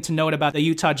other thing to note about the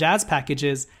Utah Jazz package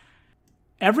is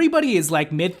everybody is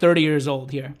like mid-30 years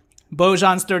old here.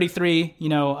 Bojan's 33,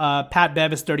 Pat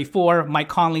Bev is 34, Mike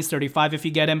Conley's 35 if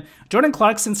you get him. Jordan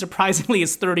Clarkson, surprisingly,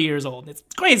 is 30 years old. It's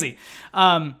crazy.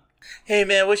 Hey,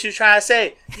 man, what you trying to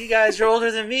say? You guys are older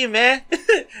than me, man.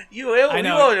 You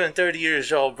older than 30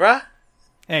 years old, bruh.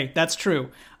 Hey, that's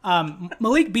true.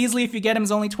 Malik Beasley, if you get him,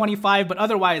 is only 25, but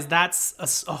otherwise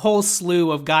that's a whole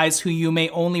slew of guys who you may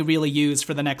only really use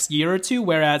for the next year or two,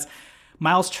 whereas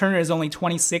Miles Turner is only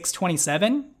 26,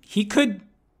 27. He could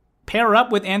pair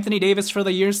up with Anthony Davis for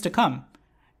the years to come,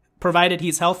 provided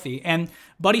he's healthy. And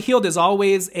Buddy Hield is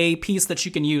always a piece that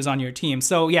you can use on your team.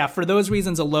 So yeah, for those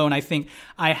reasons alone, I think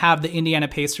I have the Indiana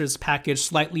Pacers package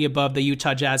slightly above the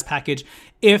Utah Jazz package,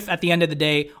 if at the end of the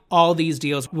day, all these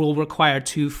deals will require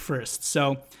 2 firsts.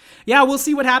 So yeah, we'll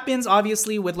see what happens.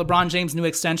 Obviously, with LeBron James' new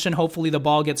extension, hopefully the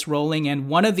ball gets rolling and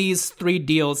one of these 3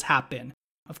 deals happen.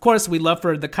 Of course, we'd love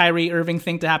for the Kyrie Irving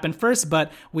thing to happen first,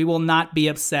 but we will not be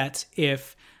upset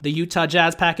if the Utah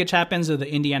Jazz package happens or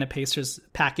the Indiana Pacers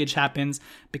package happens,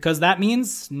 because that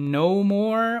means no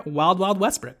more Wild Wild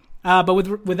Westbrook. But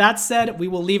with that said, we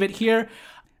will leave it here.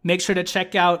 Make sure to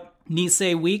check out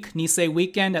Nisei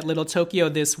Weekend at Little Tokyo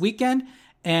this weekend.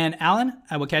 And Alan,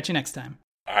 I will catch you next time.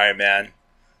 All right, man.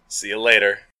 See you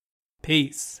later.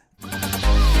 Peace.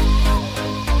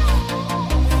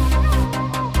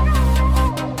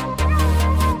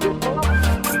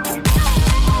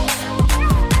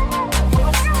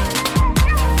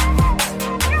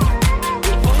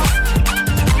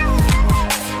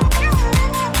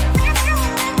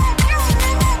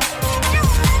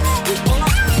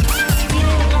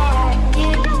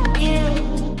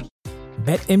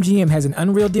 BetMGM has an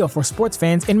unreal deal for sports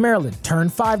fans in Maryland. Turn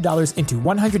 $5 into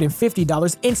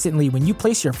 $150 instantly when you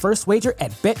place your first wager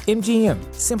at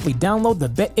BetMGM. Simply download the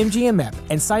BetMGM app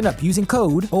and sign up using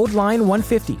code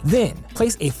OldLine150. Then,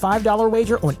 place a $5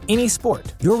 wager on any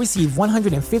sport. You'll receive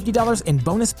 $150 in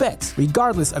bonus bets,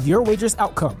 regardless of your wager's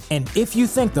outcome. And if you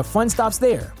think the fun stops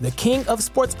there, the king of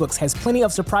sportsbooks has plenty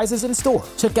of surprises in store.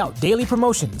 Check out daily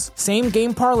promotions,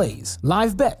 same-game parlays,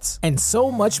 live bets, and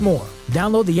so much more.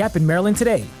 Download the app in Maryland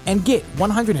today and get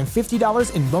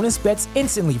 $150 in bonus bets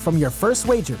instantly from your first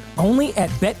wager. Only at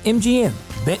BetMGM.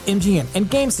 BetMGM and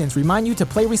GameSense remind you to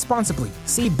play responsibly.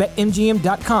 See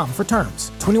BetMGM.com for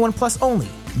terms. 21 plus only.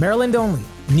 Maryland only.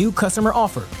 New customer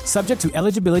offer. Subject to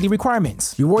eligibility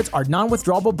requirements. Rewards are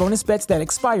non-withdrawable bonus bets that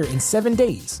expire in 7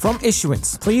 days. From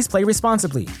issuance, please play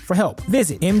responsibly. For help,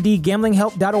 visit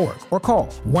mdgamblinghelp.org or call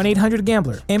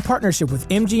 1-800-GAMBLER in partnership with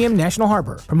MGM National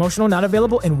Harbor. Promotional not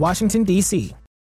available in Washington, D.C.